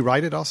 Gordon-Levitt. Did he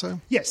write it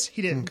also? Yes,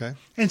 he did. Okay.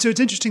 And so it's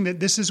interesting that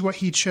this is what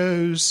he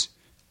chose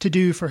to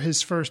do for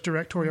his first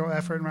directorial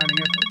effort in writing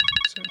it.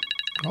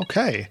 So.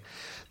 Okay.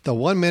 The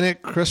 1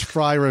 minute Chris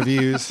Fry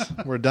reviews.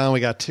 We're done. We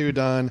got 2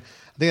 done.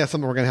 I think that's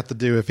something we're going to have to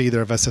do if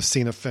either of us have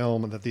seen a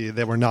film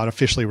that we're not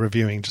officially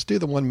reviewing. Just do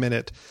the 1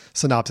 minute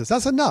synopsis.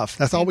 That's enough.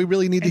 That's all we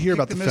really need to hear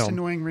about the film. The most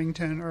annoying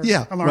ringtone or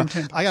alarm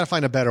tone. I got to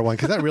find a better one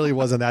because that really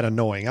wasn't that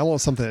annoying. I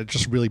want something that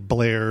just really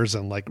blares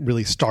and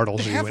really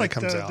startles you when it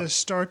comes out. The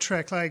Star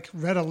Trek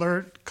Red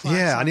Alert class.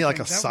 Yeah, I need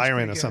a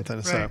siren or something.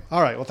 Right. So,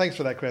 all right. Well, thanks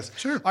for that, Chris.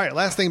 Sure. All right.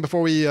 Last thing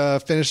before we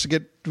finish to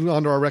get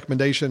onto our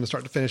recommendation and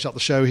start to finish out the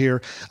show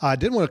here. I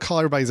did want to call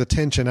everybody's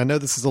attention. I know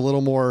this is a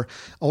little more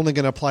only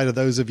going to apply to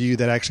those of you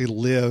that actually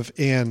live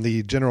in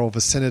the general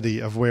vicinity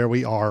of where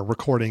we are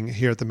recording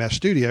here at the Mesh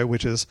Studio,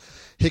 which is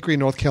Hickory,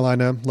 North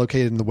Carolina,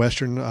 located in the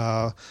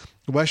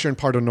western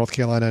part of North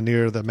Carolina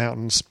near the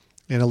mountains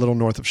and a little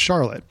north of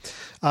Charlotte.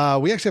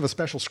 We actually have a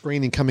special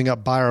screening coming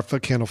up by our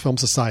Foot Candle Film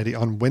Society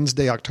on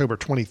Wednesday, October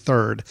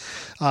 23rd.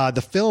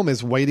 The film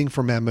is Waiting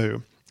for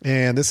Mamu.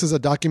 And this is a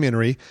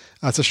documentary.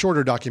 It's a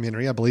shorter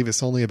documentary. I believe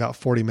it's only about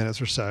 40 minutes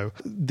or so.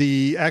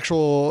 The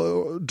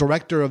actual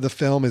director of the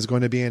film is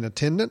going to be in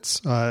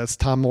attendance. It's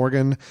Tom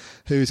Morgan,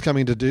 who's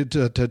coming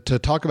to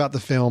talk about the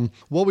film.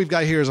 What we've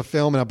got here is a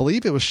film, and I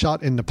believe it was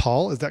shot in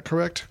Nepal. Is that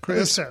correct,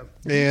 Chris? I think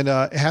so. And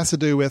it has to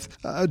do with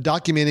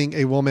documenting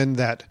a woman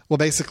that,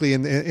 basically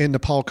in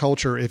Nepal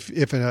culture,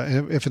 if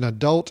an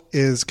adult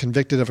is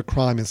convicted of a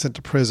crime and sent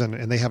to prison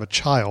and they have a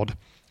child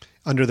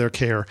under their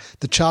care,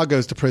 the child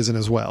goes to prison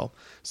as well.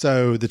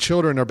 So the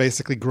children are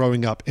basically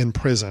growing up in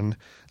prison,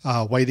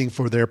 waiting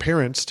for their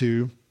parents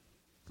to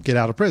get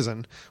out of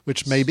prison,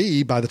 which may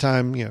be by the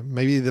time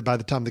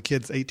the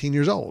kid's 18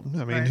 years old.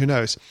 I mean, right. Who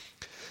knows?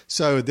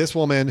 So this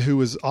woman, who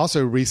was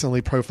also recently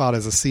profiled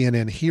as a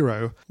CNN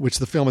hero, which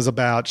the film is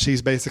about,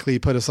 she's basically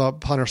put us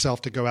upon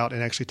herself to go out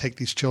and actually take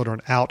these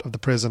children out of the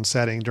prison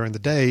setting during the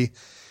day,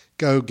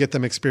 go get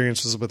them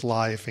experiences with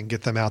life and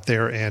get them out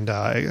there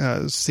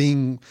and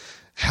seeing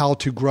how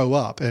to grow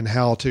up and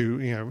how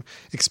to,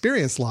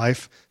 experience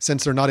life,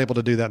 since they're not able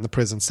to do that in the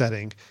prison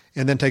setting,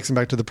 and then takes them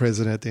back to the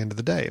prison at the end of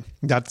the day.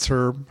 That's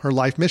her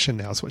life mission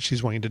now. Is what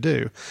she's wanting to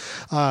do.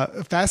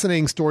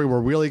 Fascinating story.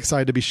 We're really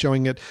excited to be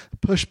showing it.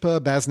 Pushpa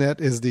Basnet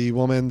is the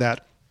woman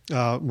that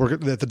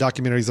the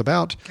documentary is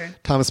about. Okay.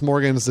 Thomas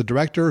Morgan is the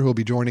director, who will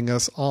be joining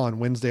us on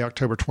Wednesday,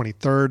 October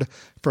 23rd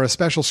for a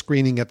special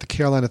screening at the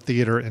Carolina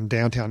Theater in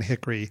downtown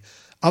Hickory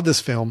of this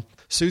film.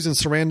 Susan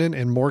Sarandon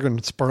and Morgan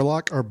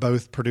Spurlock are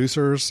both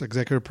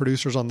executive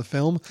producers on the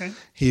film. Okay.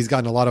 He's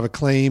gotten a lot of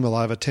acclaim, a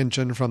lot of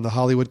attention from the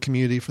Hollywood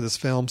community for this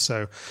film.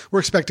 So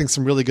we're expecting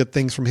some really good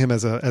things from him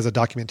as a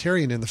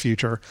documentarian in the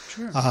future.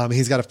 Sure.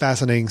 He's got a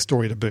fascinating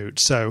story to boot.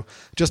 So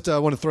just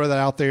want to throw that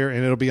out there,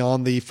 and it'll be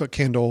on the Foot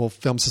Candle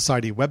Film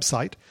Society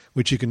website,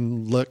 which you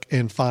can look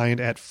and find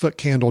at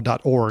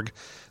footcandle.org,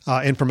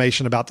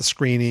 information about the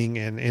screening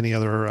and any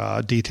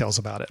other details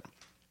about it.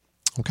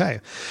 Okay,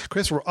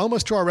 Chris, we're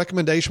almost to our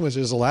recommendation, which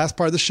is the last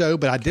part of the show,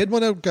 but I did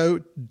want to go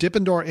dip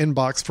into our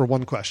inbox for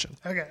one question.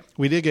 Okay.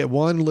 We did get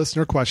one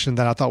listener question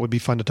that I thought would be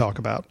fun to talk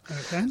about.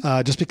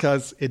 Okay. Just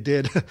because it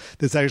did,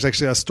 this is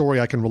actually a story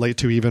I can relate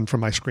to even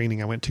from my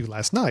screening I went to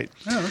last night.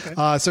 Oh,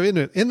 okay. So in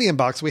the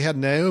inbox, we had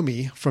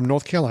Naomi from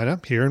North Carolina,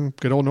 here in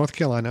good old North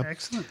Carolina.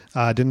 Excellent.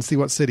 Didn't see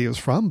what city it was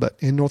from, but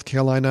in North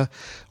Carolina,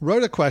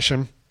 wrote a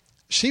question.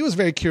 She was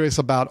very curious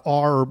about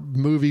our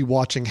movie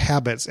watching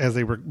habits as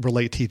they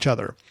relate to each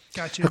other.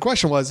 Gotcha. Her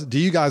question was, do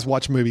you guys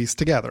watch movies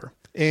together?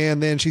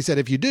 And then she said,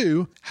 if you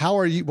do,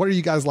 what are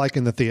you guys like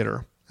in the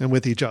theater and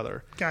with each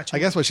other? Gotcha. I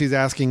guess what she's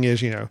asking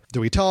is,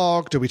 do we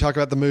talk? Do we talk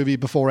about the movie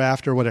before,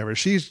 after, whatever?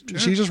 She's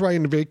just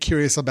writing very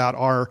curious about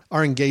our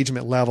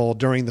engagement level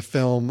during the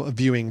film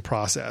viewing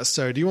process.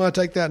 So do you want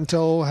to take that and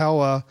tell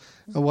how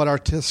what our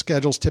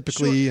schedules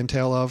typically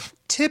entail of?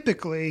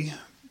 Typically,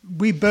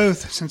 we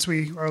both, since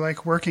we are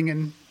like working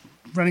and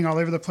running all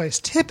over the place,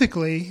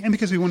 typically, and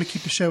because we want to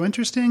keep the show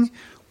interesting,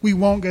 we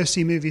won't go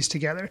see movies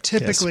together.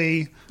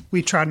 Typically,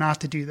 we try not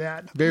to do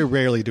that. Very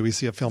rarely do we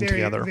see a film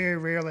together. Very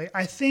rarely.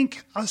 I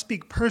think, I'll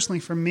speak personally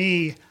for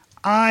me,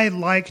 I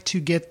like to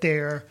get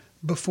there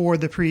before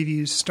the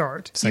previews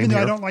start. Same Even though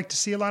here. I don't like to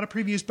see a lot of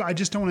previews, but I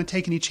just don't want to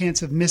take any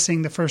chance of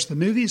missing the first of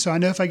the movie. So I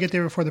know if I get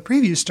there before the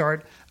previews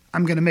start,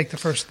 I'm going to make the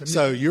first of the movie.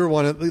 So you're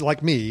one of,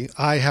 like me,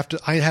 I have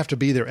to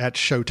be there at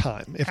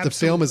showtime. If the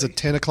film is a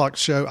 10 o'clock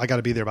show, I got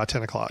to be there by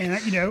 10 o'clock.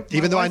 And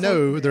even though I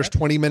know there's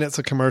 20 minutes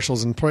of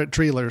commercials and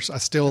trailers, I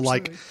still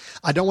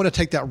I don't want to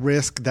take that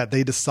risk that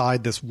they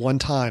decide this one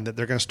time that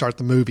they're going to start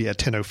the movie at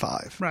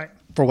 10:05. Right.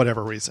 For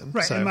whatever reason.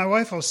 Right. So, And my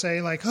wife will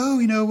say like, well,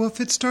 if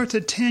it starts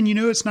at 10,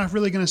 it's not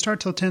really going to start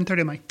till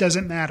 10:30. I'm like,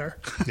 doesn't matter.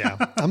 Yeah.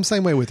 I'm the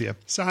same way with you.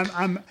 So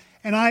I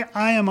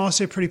am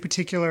also pretty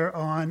particular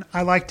on,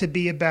 I like to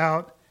be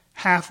about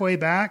halfway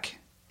back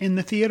in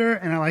the theater,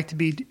 and I like to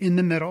be in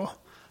the middle,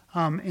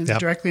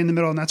 directly in the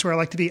middle, and that's where I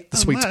like to be. The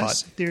sweet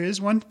spot. There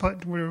is one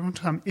part where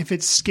if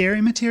it's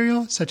scary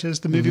material, such as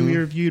the movie we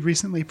reviewed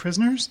recently,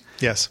 Prisoners.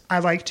 Yes. I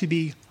like to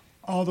be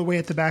all the way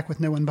at the back with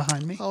no one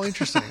behind me. Oh,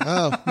 interesting.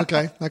 Oh,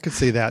 okay. I could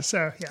see that.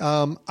 So,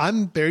 yeah.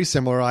 I'm very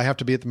similar. I have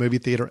to be at the movie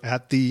theater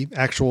at the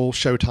actual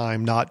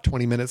showtime, not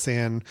 20 minutes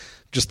in,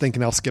 just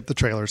thinking I'll skip the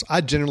trailers.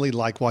 I generally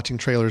like watching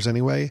trailers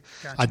anyway.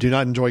 Gotcha. I do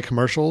not enjoy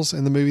commercials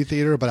in the movie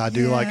theater, but I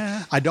do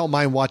I don't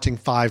mind watching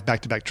 5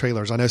 back-to-back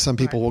trailers. I know some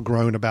people will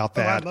groan about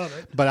that. I love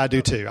it. But I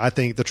do too. I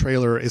think the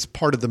trailer is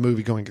part of the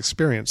movie-going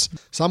experience.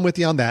 So I'm with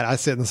you on that. I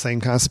sit in the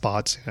same kind of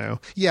spots,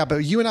 Yeah, but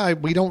you and I,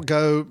 we don't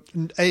go,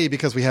 A,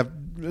 because we have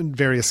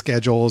various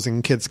schedules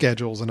and kid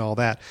schedules and all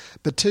that.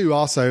 But 2,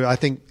 also, I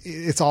think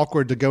it's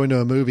awkward to go into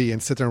a movie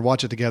and sit there and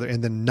watch it together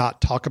and then not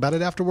talk about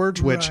it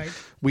afterwards, which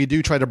we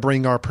do try to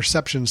bring our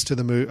perceptions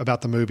to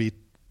about the movie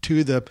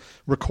to the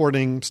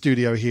recording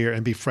studio here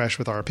and be fresh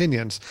with our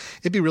opinions.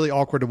 It'd be really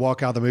awkward to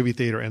walk out of the movie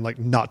theater and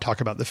not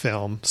talk about the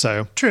film.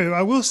 So true.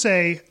 I will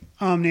say,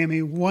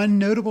 Naomi, one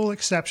notable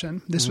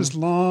exception. This was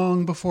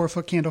long before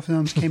Foot Candle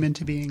Films came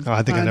into being.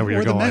 I think I know where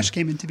you're going. Or the Mesh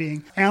came into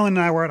being. Alan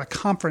and I were at a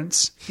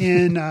conference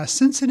in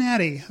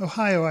Cincinnati,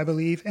 Ohio, I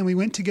believe, and we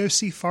went to go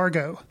see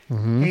Fargo.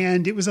 Mm-hmm.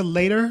 And it was a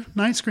later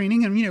night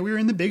screening, and we were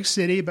in the big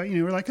city, but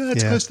we're like,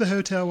 it's close to the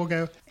hotel, we'll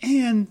go.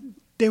 And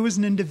there was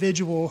an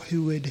individual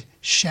who would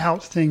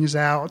shout things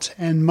out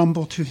and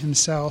mumble to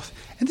himself.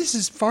 And this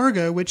is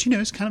Fargo, which,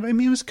 is kind of,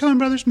 it was a Coen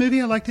Brothers movie.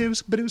 I liked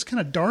it, but it was kind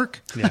of dark.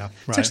 Yeah, right.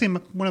 It's actually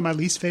one of my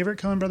least favorite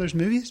Coen Brothers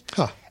movies.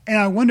 Huh. And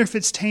I wonder if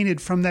it's tainted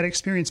from that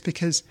experience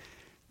because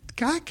the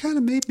guy kind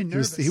of made me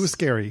nervous. He was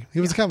scary. He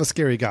was kind of a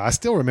scary guy. I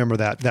still remember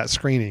that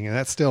screening. And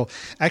that's still,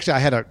 actually, I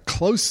had a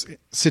close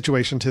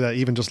situation to that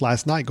even just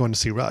last night going to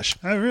see Rush.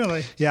 Oh,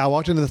 really? Yeah, I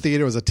walked into the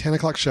theater. It was a 10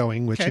 o'clock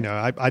showing, which,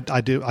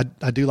 I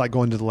do like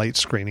going to the late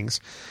screenings.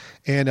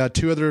 And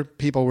 2 other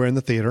people were in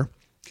the theater,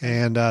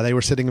 and they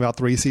were sitting about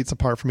 3 seats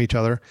apart from each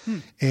other.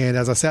 And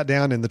as I sat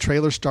down and the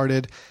trailer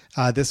started,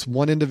 this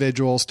one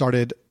individual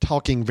started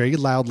talking very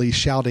loudly,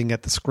 shouting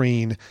at the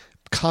screen,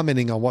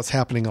 commenting on what's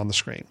happening on the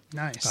screen.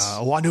 Nice.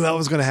 I knew that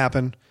was going to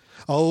happen.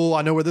 Oh,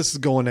 I know where this is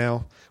going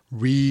now.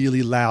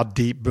 Really loud,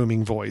 deep,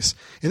 booming voice.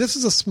 And this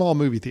is a small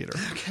movie theater.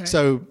 Okay.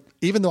 So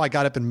even though I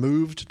got up and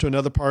moved to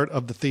another part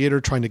of the theater,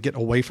 trying to get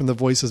away from the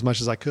voice as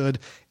much as I could,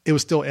 it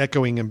was still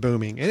echoing and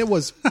booming. And it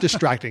was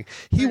distracting.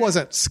 He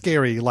wasn't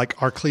scary like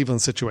our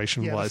Cleveland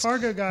situation was. The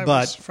Fargo guy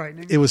but was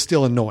frightening. It was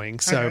still annoying.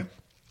 So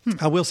okay.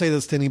 I will say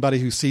this to anybody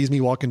who sees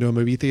me walk into a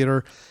movie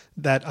theater.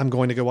 that I'm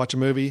going to go watch a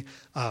movie,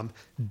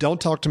 don't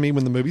talk to me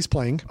when the movie's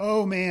playing.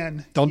 Oh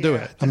man. Don't do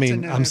it. I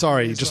mean, I'm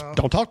sorry. Just well.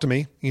 don't talk to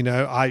me. You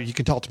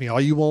can talk to me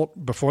all you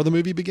want before the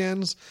movie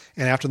begins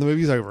and after the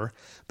movie's over.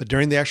 But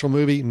during the actual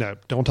movie, no,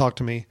 don't talk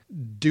to me.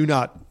 Do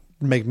not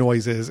make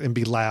noises and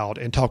be loud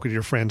and talk with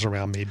your friends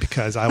around me,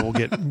 because I will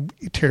get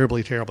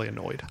terribly, terribly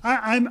annoyed.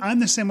 I'm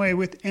the same way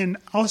and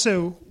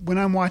also when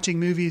I'm watching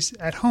movies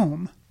at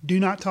home, do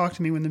not talk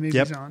to me when the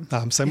movie's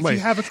on. Same if way. You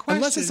have a question,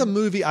 unless it's a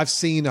movie I've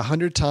seen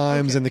 100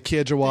 times and the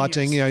kids are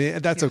watching,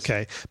 that's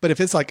okay. But if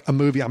it's like a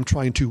movie I'm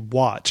trying to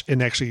watch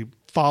and actually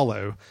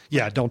follow,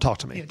 don't talk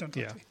to me. Yeah, don't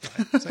talk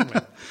to me. Same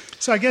way.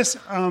 So I guess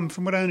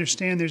from what I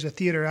understand, there's a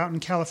theater out in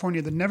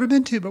California that I've never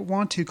been to but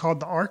want to, called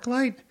the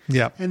ArcLight.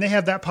 Yeah. And they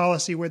have that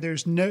policy where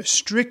there's no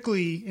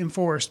strictly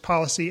enforced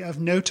policy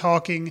of no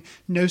talking,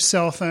 no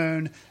cell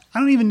phone. I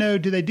don't even know,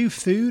 do they do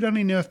food? I don't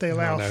even know if they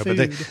allow food.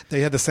 But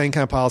they have the same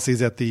kind of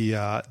policies at the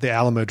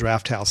Alamo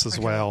Draft House as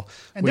well,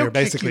 and where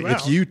basically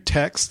if you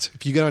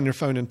get on your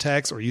phone and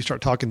text or you start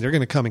talking, they're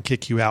going to come and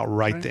kick you out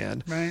right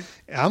then. Right.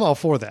 I'm all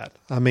for that.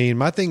 I mean,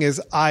 my thing is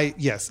I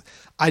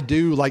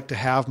do like to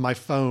have my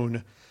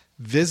phone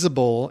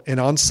visible and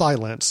on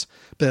silence,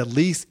 but at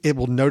least it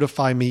will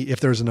notify me if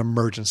there's an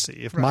emergency.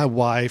 If my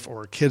wife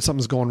or a kid,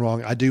 something's going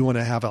wrong, I do want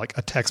to have like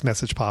a text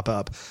message pop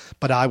up,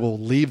 but I will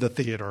leave the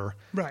theater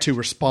to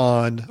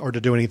respond or to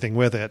do anything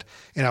with it.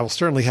 And I will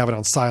certainly have it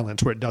on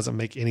silence where it doesn't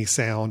make any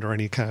sound or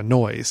any kind of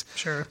noise.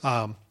 Sure.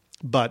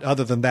 But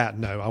other than that,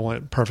 no, I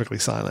want it perfectly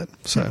silent.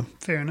 So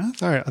fair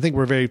enough. All right. I think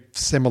we're very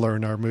similar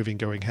in our movie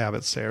going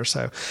habits there.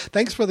 So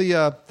thanks for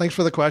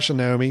the question,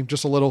 Naomi.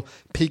 Just a little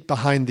peek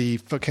behind the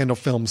Foot Candle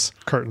Films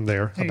curtain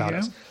there about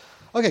us.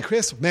 Okay,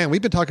 Chris, man,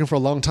 we've been talking for a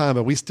long time,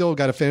 but we still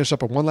got to finish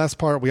up on one last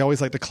part. We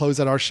always like to close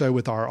out our show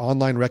with our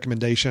online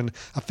recommendation,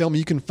 a film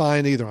you can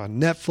find either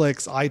on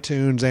Netflix,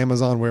 iTunes,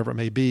 Amazon, wherever it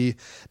may be,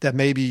 that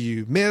maybe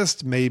you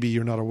missed, maybe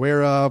you're not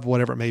aware of,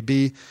 whatever it may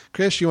be.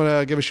 Chris, you want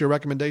to give us your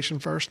recommendation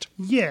first?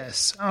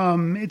 Yes.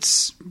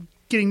 It's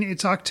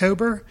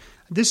October.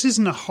 This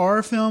isn't a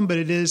horror film, but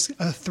it is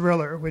a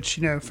thriller, which,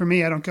 for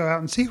me, I don't go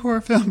out and see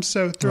horror films,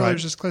 so thriller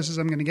is as close as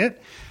I'm going to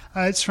get.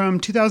 It's from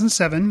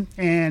 2007,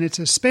 and it's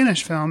a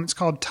Spanish film. It's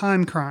called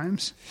Time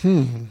Crimes,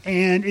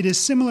 and it is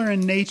similar in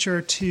nature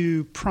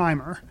to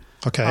Primer.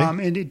 Okay.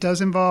 And it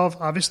does involve,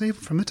 obviously,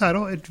 from the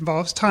title, it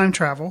involves time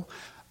travel,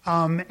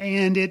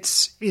 and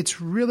it's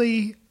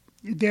really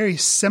very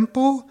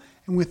simple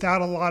and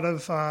without a lot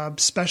of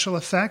special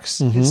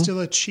effects. It still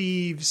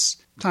achieves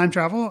time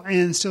travel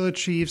and still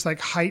achieves like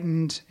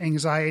heightened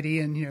anxiety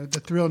and the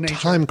thrill nature.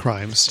 Time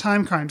Crimes,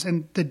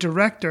 and the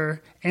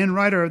director and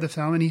writer of the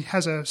film, and he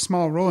has a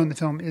small role in the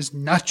film, is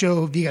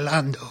Nacho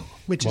Vigalondo,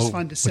 which is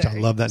fun to say. Which I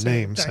love that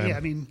name. Yeah, I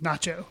mean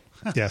Nacho.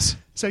 Yes.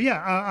 So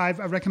I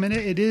recommend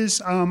it. It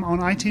is on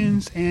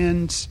iTunes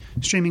and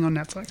streaming on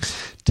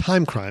Netflix.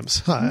 Time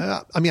Crimes.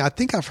 I mean, I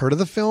think I've heard of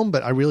the film,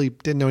 but I really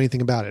didn't know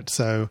anything about it.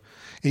 So.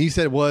 And you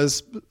said it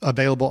was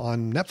available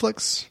on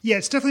Netflix? Yeah,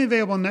 it's definitely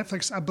available on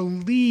Netflix. I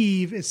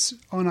believe it's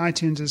on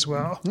iTunes as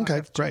well.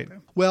 Okay, great.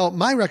 Well,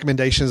 my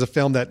recommendation is a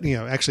film that,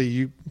 actually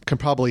you can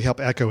probably help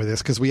echo with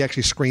this, because we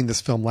actually screened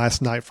this film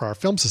last night for our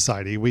Film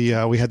Society. We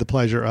had the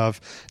pleasure of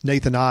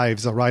Nathan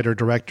Ives, a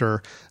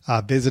writer-director,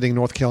 visiting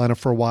North Carolina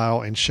for a while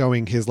and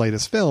showing his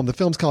latest film. The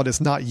film's called It's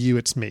Not You,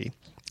 It's Me.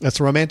 It's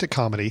a romantic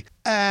comedy.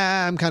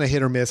 I'm kind of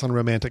hit or miss on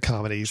romantic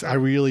comedies. Sure. I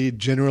really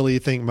generally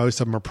think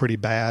most of them are pretty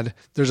bad.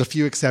 There's a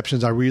few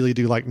exceptions. I really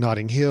do like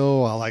Notting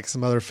Hill. I like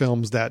some other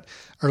films that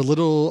are a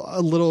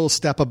little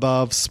step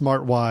above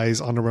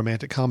smart-wise on the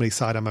romantic comedy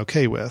side I'm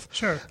okay with.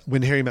 Sure.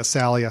 When Harry Met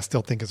Sally, I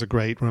still think is a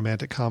great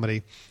romantic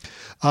comedy.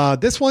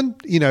 This one,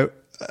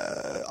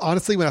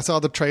 honestly, when I saw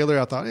the trailer,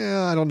 I thought,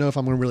 I don't know if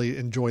I'm going to really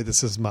enjoy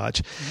this as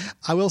much.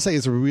 I will say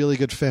it's a really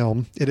good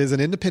film. It is an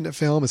independent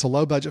film. It's a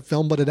low budget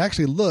film, but it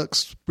actually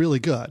looks really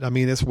good. I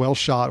mean, it's well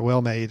shot,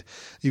 well made.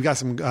 You've got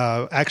some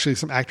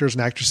actors and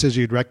actresses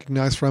you'd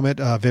recognize from it.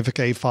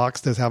 Vivica A.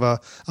 Fox does have a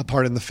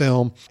part in the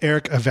film.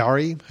 Eric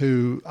Avari,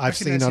 who I've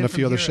seen on a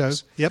few other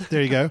shows. Yep,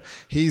 there you go.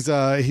 He's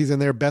in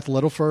there. Beth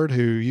Littleford,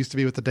 who used to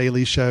be with The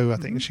Daily Show. I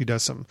think she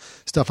does some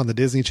stuff on the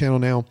Disney Channel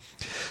now.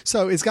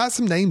 So it's got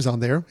some names on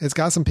there. It's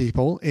got some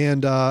people,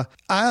 and I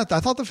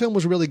thought the film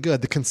was really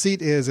good. The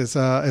conceit is it's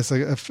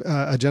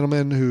a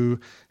gentleman who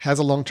has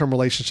a long-term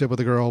relationship with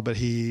a girl, but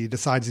he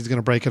decides he's going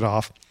to break it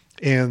off.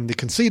 And the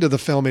conceit of the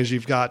film is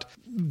you've got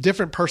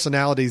different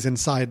personalities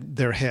inside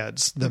their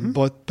heads,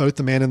 both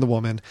the man and the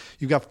woman.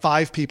 You've got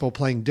 5 people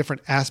playing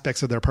different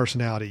aspects of their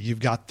personality. You've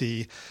got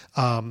the,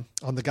 on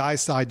the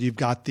guy's side, you've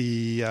got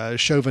the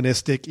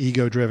chauvinistic,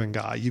 ego-driven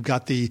guy. You've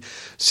got the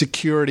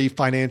security,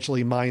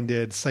 financially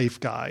minded, safe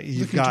guy.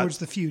 Looking towards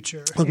the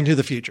future. Looking to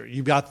the future.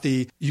 You've got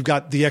the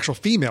actual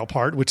female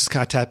part, which is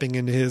kind of tapping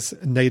into his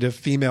native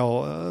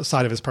female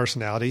side of his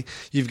personality.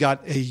 You've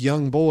got a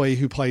young boy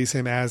who plays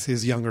him as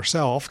his younger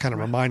self, kind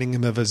of reminding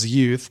him of his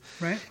youth.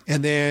 Right. And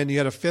And then you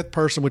had a fifth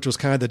person, which was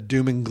kind of the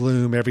doom and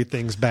gloom,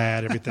 everything's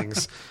bad,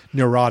 everything's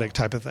neurotic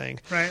type of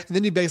thing. Right. And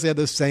then you basically had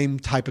those same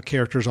type of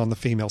characters on the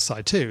female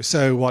side too.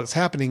 So what's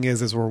happening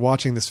is, as we're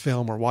watching this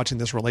film, we're watching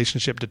this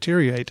relationship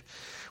deteriorate,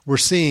 we're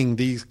seeing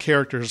these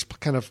characters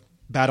kind of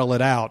battle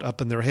it out up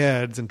in their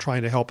heads and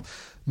trying to help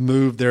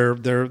move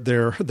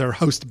their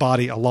host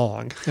body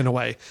along in a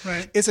way.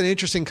 Right. It's an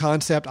interesting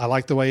concept. I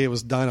like the way it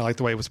was done. I like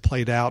the way it was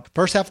played out.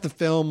 First half of the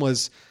film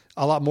was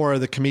a lot more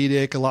of the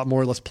comedic, a lot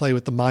more let's play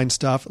with the mind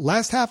stuff.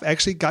 Last half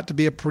actually got to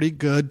be a pretty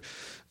good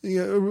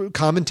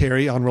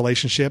commentary on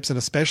relationships, and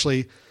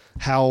especially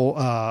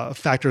how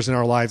factors in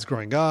our lives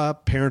growing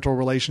up, parental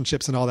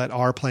relationships and all that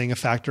are playing a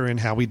factor in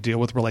how we deal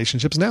with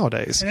relationships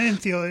nowadays. And I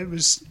didn't feel it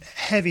was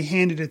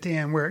heavy-handed at the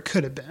end where it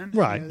could have been.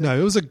 Right. No,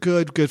 it was a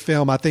good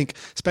film. I think,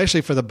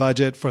 especially for the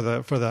budget, for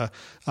the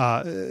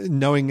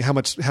knowing how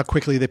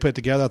quickly they put it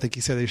together. I think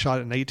he said they shot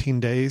it in 18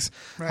 days.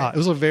 Right. It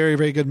was a very,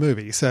 very good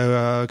movie.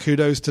 So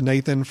kudos to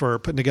Nathan for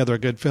putting together a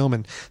good film,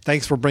 and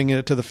thanks for bringing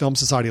it to the Film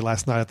Society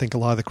last night. I think a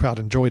lot of the crowd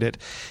enjoyed it.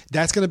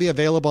 That's going to be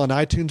available on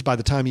iTunes by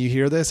the time you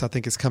hear this. I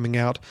think it's coming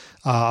out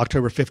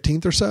October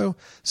 15th or so.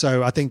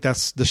 So I think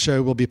the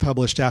show will be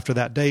published after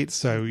that date.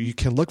 So you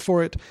can look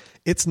for it.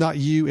 It's Not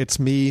You, It's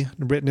Me,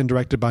 written and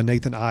directed by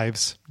Nathan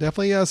Ives.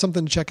 Definitely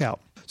something to check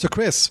out. So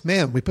Chris,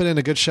 man, we put in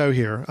a good show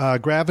here.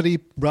 Gravity,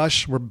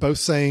 Rush, we're both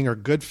saying are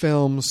good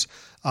films.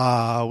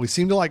 We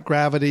seem to like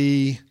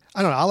Gravity.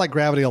 I don't know. I like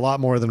Gravity a lot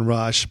more than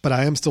Rush, but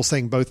I am still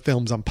saying both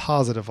films I'm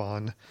positive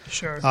on.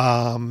 Sure.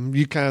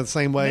 You kind of the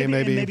same way,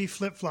 maybe. Maybe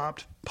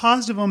flip-flopped.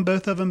 Positive on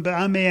both of them, but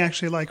I may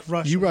actually like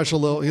Rush. You like Rush a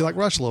little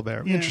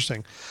bit. Yeah.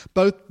 Interesting.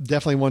 Both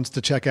definitely ones to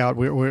check out.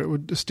 We're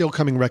still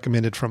coming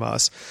recommended from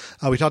us.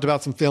 We talked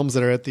about some films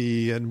that are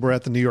we're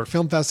at the New York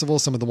Film Festival.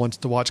 Some of the ones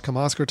to watch come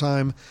Oscar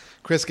time.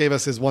 Chris gave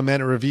us his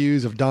 1-minute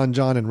reviews of Don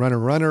John and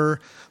Runner.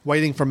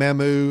 Waiting for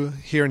Mamu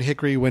here in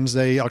Hickory,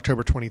 Wednesday,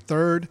 October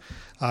 23rd.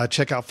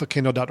 Check out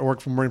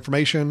footcandle.org for more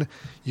information.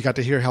 You got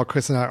to hear how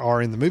Chris and I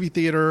are in the movie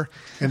theater.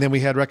 And then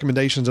we had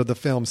recommendations of the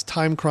films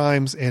Time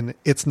Crimes and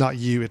It's Not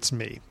You, It's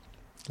Me.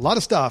 A lot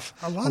of stuff.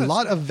 A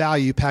lot of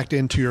value packed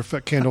into your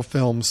Foot Candle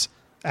Films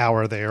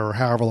hour there, or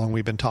however long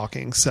we've been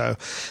talking. So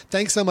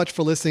thanks so much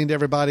for listening to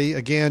everybody.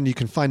 Again, you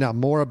can find out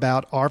more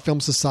about our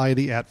Film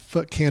Society at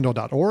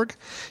footcandle.org.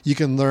 You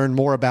can learn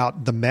more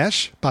about The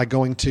Mesh by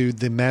going to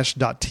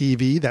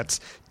themesh.tv. That's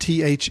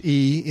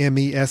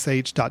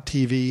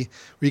THEMESH.tv,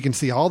 where you can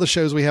see all the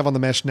shows we have on the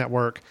Mesh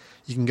Network.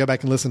 You can go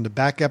back and listen to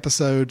back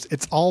episodes.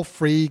 It's all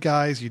free,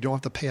 guys. You don't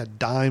have to pay a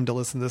dime to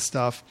listen to this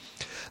stuff.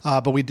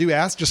 But we do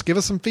ask, just give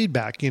us some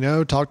feedback.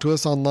 Talk to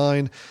us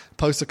online,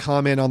 post a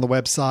comment on the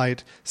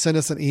website, send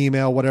us an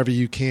email, whatever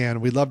you can.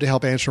 We'd love to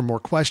help answer more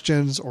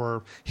questions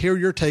or hear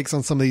your takes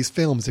on some of these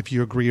films if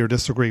you agree or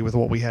disagree with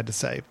what we had to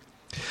say.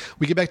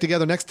 We get back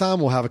together next time.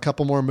 We'll have a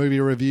couple more movie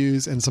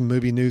reviews and some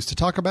movie news to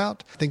talk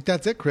about. I think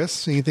that's it,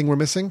 Chris. Anything we're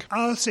missing?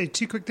 I'll say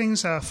two quick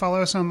things.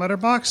 Follow us on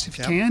Letterboxd if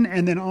you can.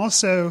 And then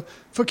also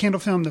Foot Candle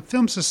Film, the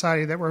Film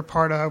Society that we're a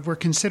part of, we're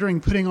considering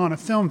putting on a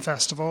film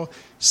festival.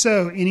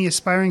 So any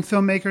aspiring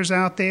filmmakers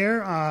out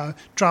there,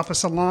 drop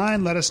us a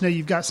line. Let us know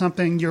you've got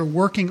something you're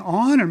working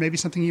on, or maybe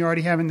something you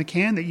already have in the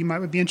can that you might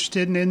be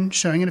interested in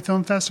showing at a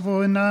film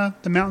festival in the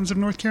mountains of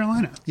North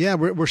Carolina. Yeah,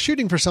 we're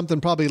shooting for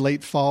something probably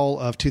late fall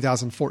of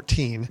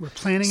 2014. We're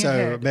planning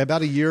ahead. So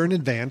about a year in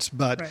advance,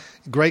 but right.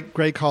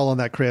 Great call on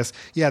that, Chris.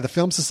 Yeah, the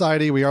Film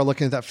Society, we are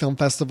looking at that film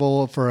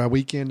festival for a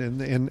weekend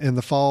in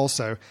the fall.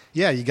 So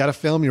yeah, you got a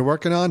film you're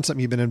working on,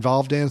 something you've been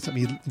involved in,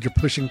 something you're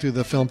pushing through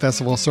the film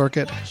festival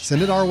circuit,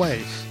 send it our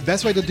way. The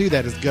best way to do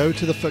that is go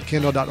to the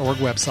footcandle.org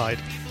website.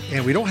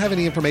 And we don't have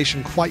any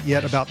information quite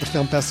yet about the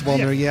film festival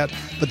in there yet,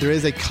 but there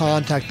is a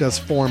contact us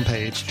form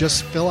page.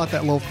 Just fill out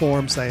that little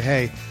form, say,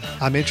 hey,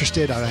 I'm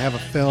interested, I have a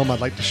film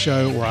I'd like to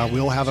show, or I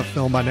will have a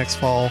film by next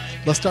fall.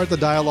 Let's start the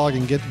dialogue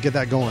and get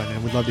that going,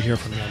 and we'd love to hear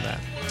from you on that.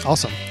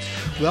 Awesome.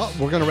 Well,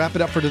 we're going to wrap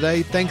it up for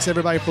today. Thanks,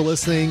 everybody, for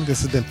listening.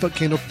 This has been Foot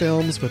Candle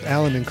Films with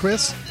Alan and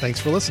Chris.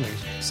 Thanks for listening.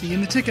 See you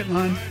in the ticket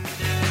line.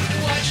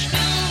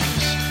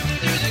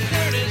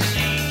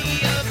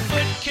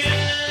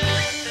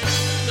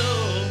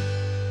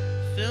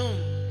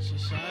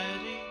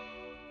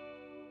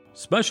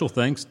 Special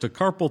thanks to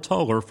Carpal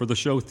Tuller for the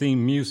show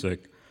theme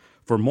music.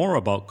 For more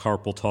about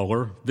Carpal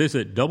Tuller,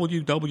 visit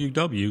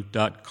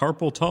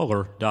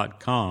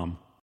www.carpaltuller.com.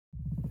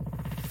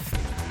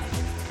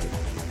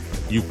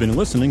 You've been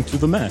listening to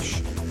The Mesh,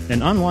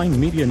 an online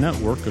media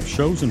network of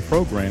shows and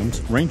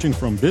programs ranging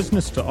from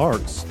business to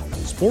arts,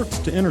 sports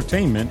to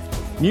entertainment,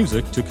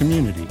 music to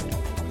community.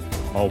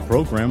 All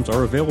programs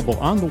are available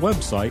on the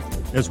website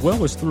as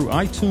well as through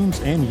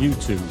iTunes and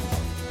YouTube.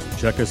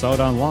 Check us out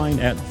online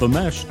at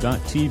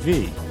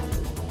themesh.tv.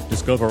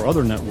 Discover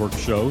other network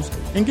shows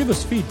and give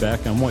us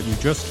feedback on what you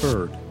just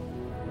heard.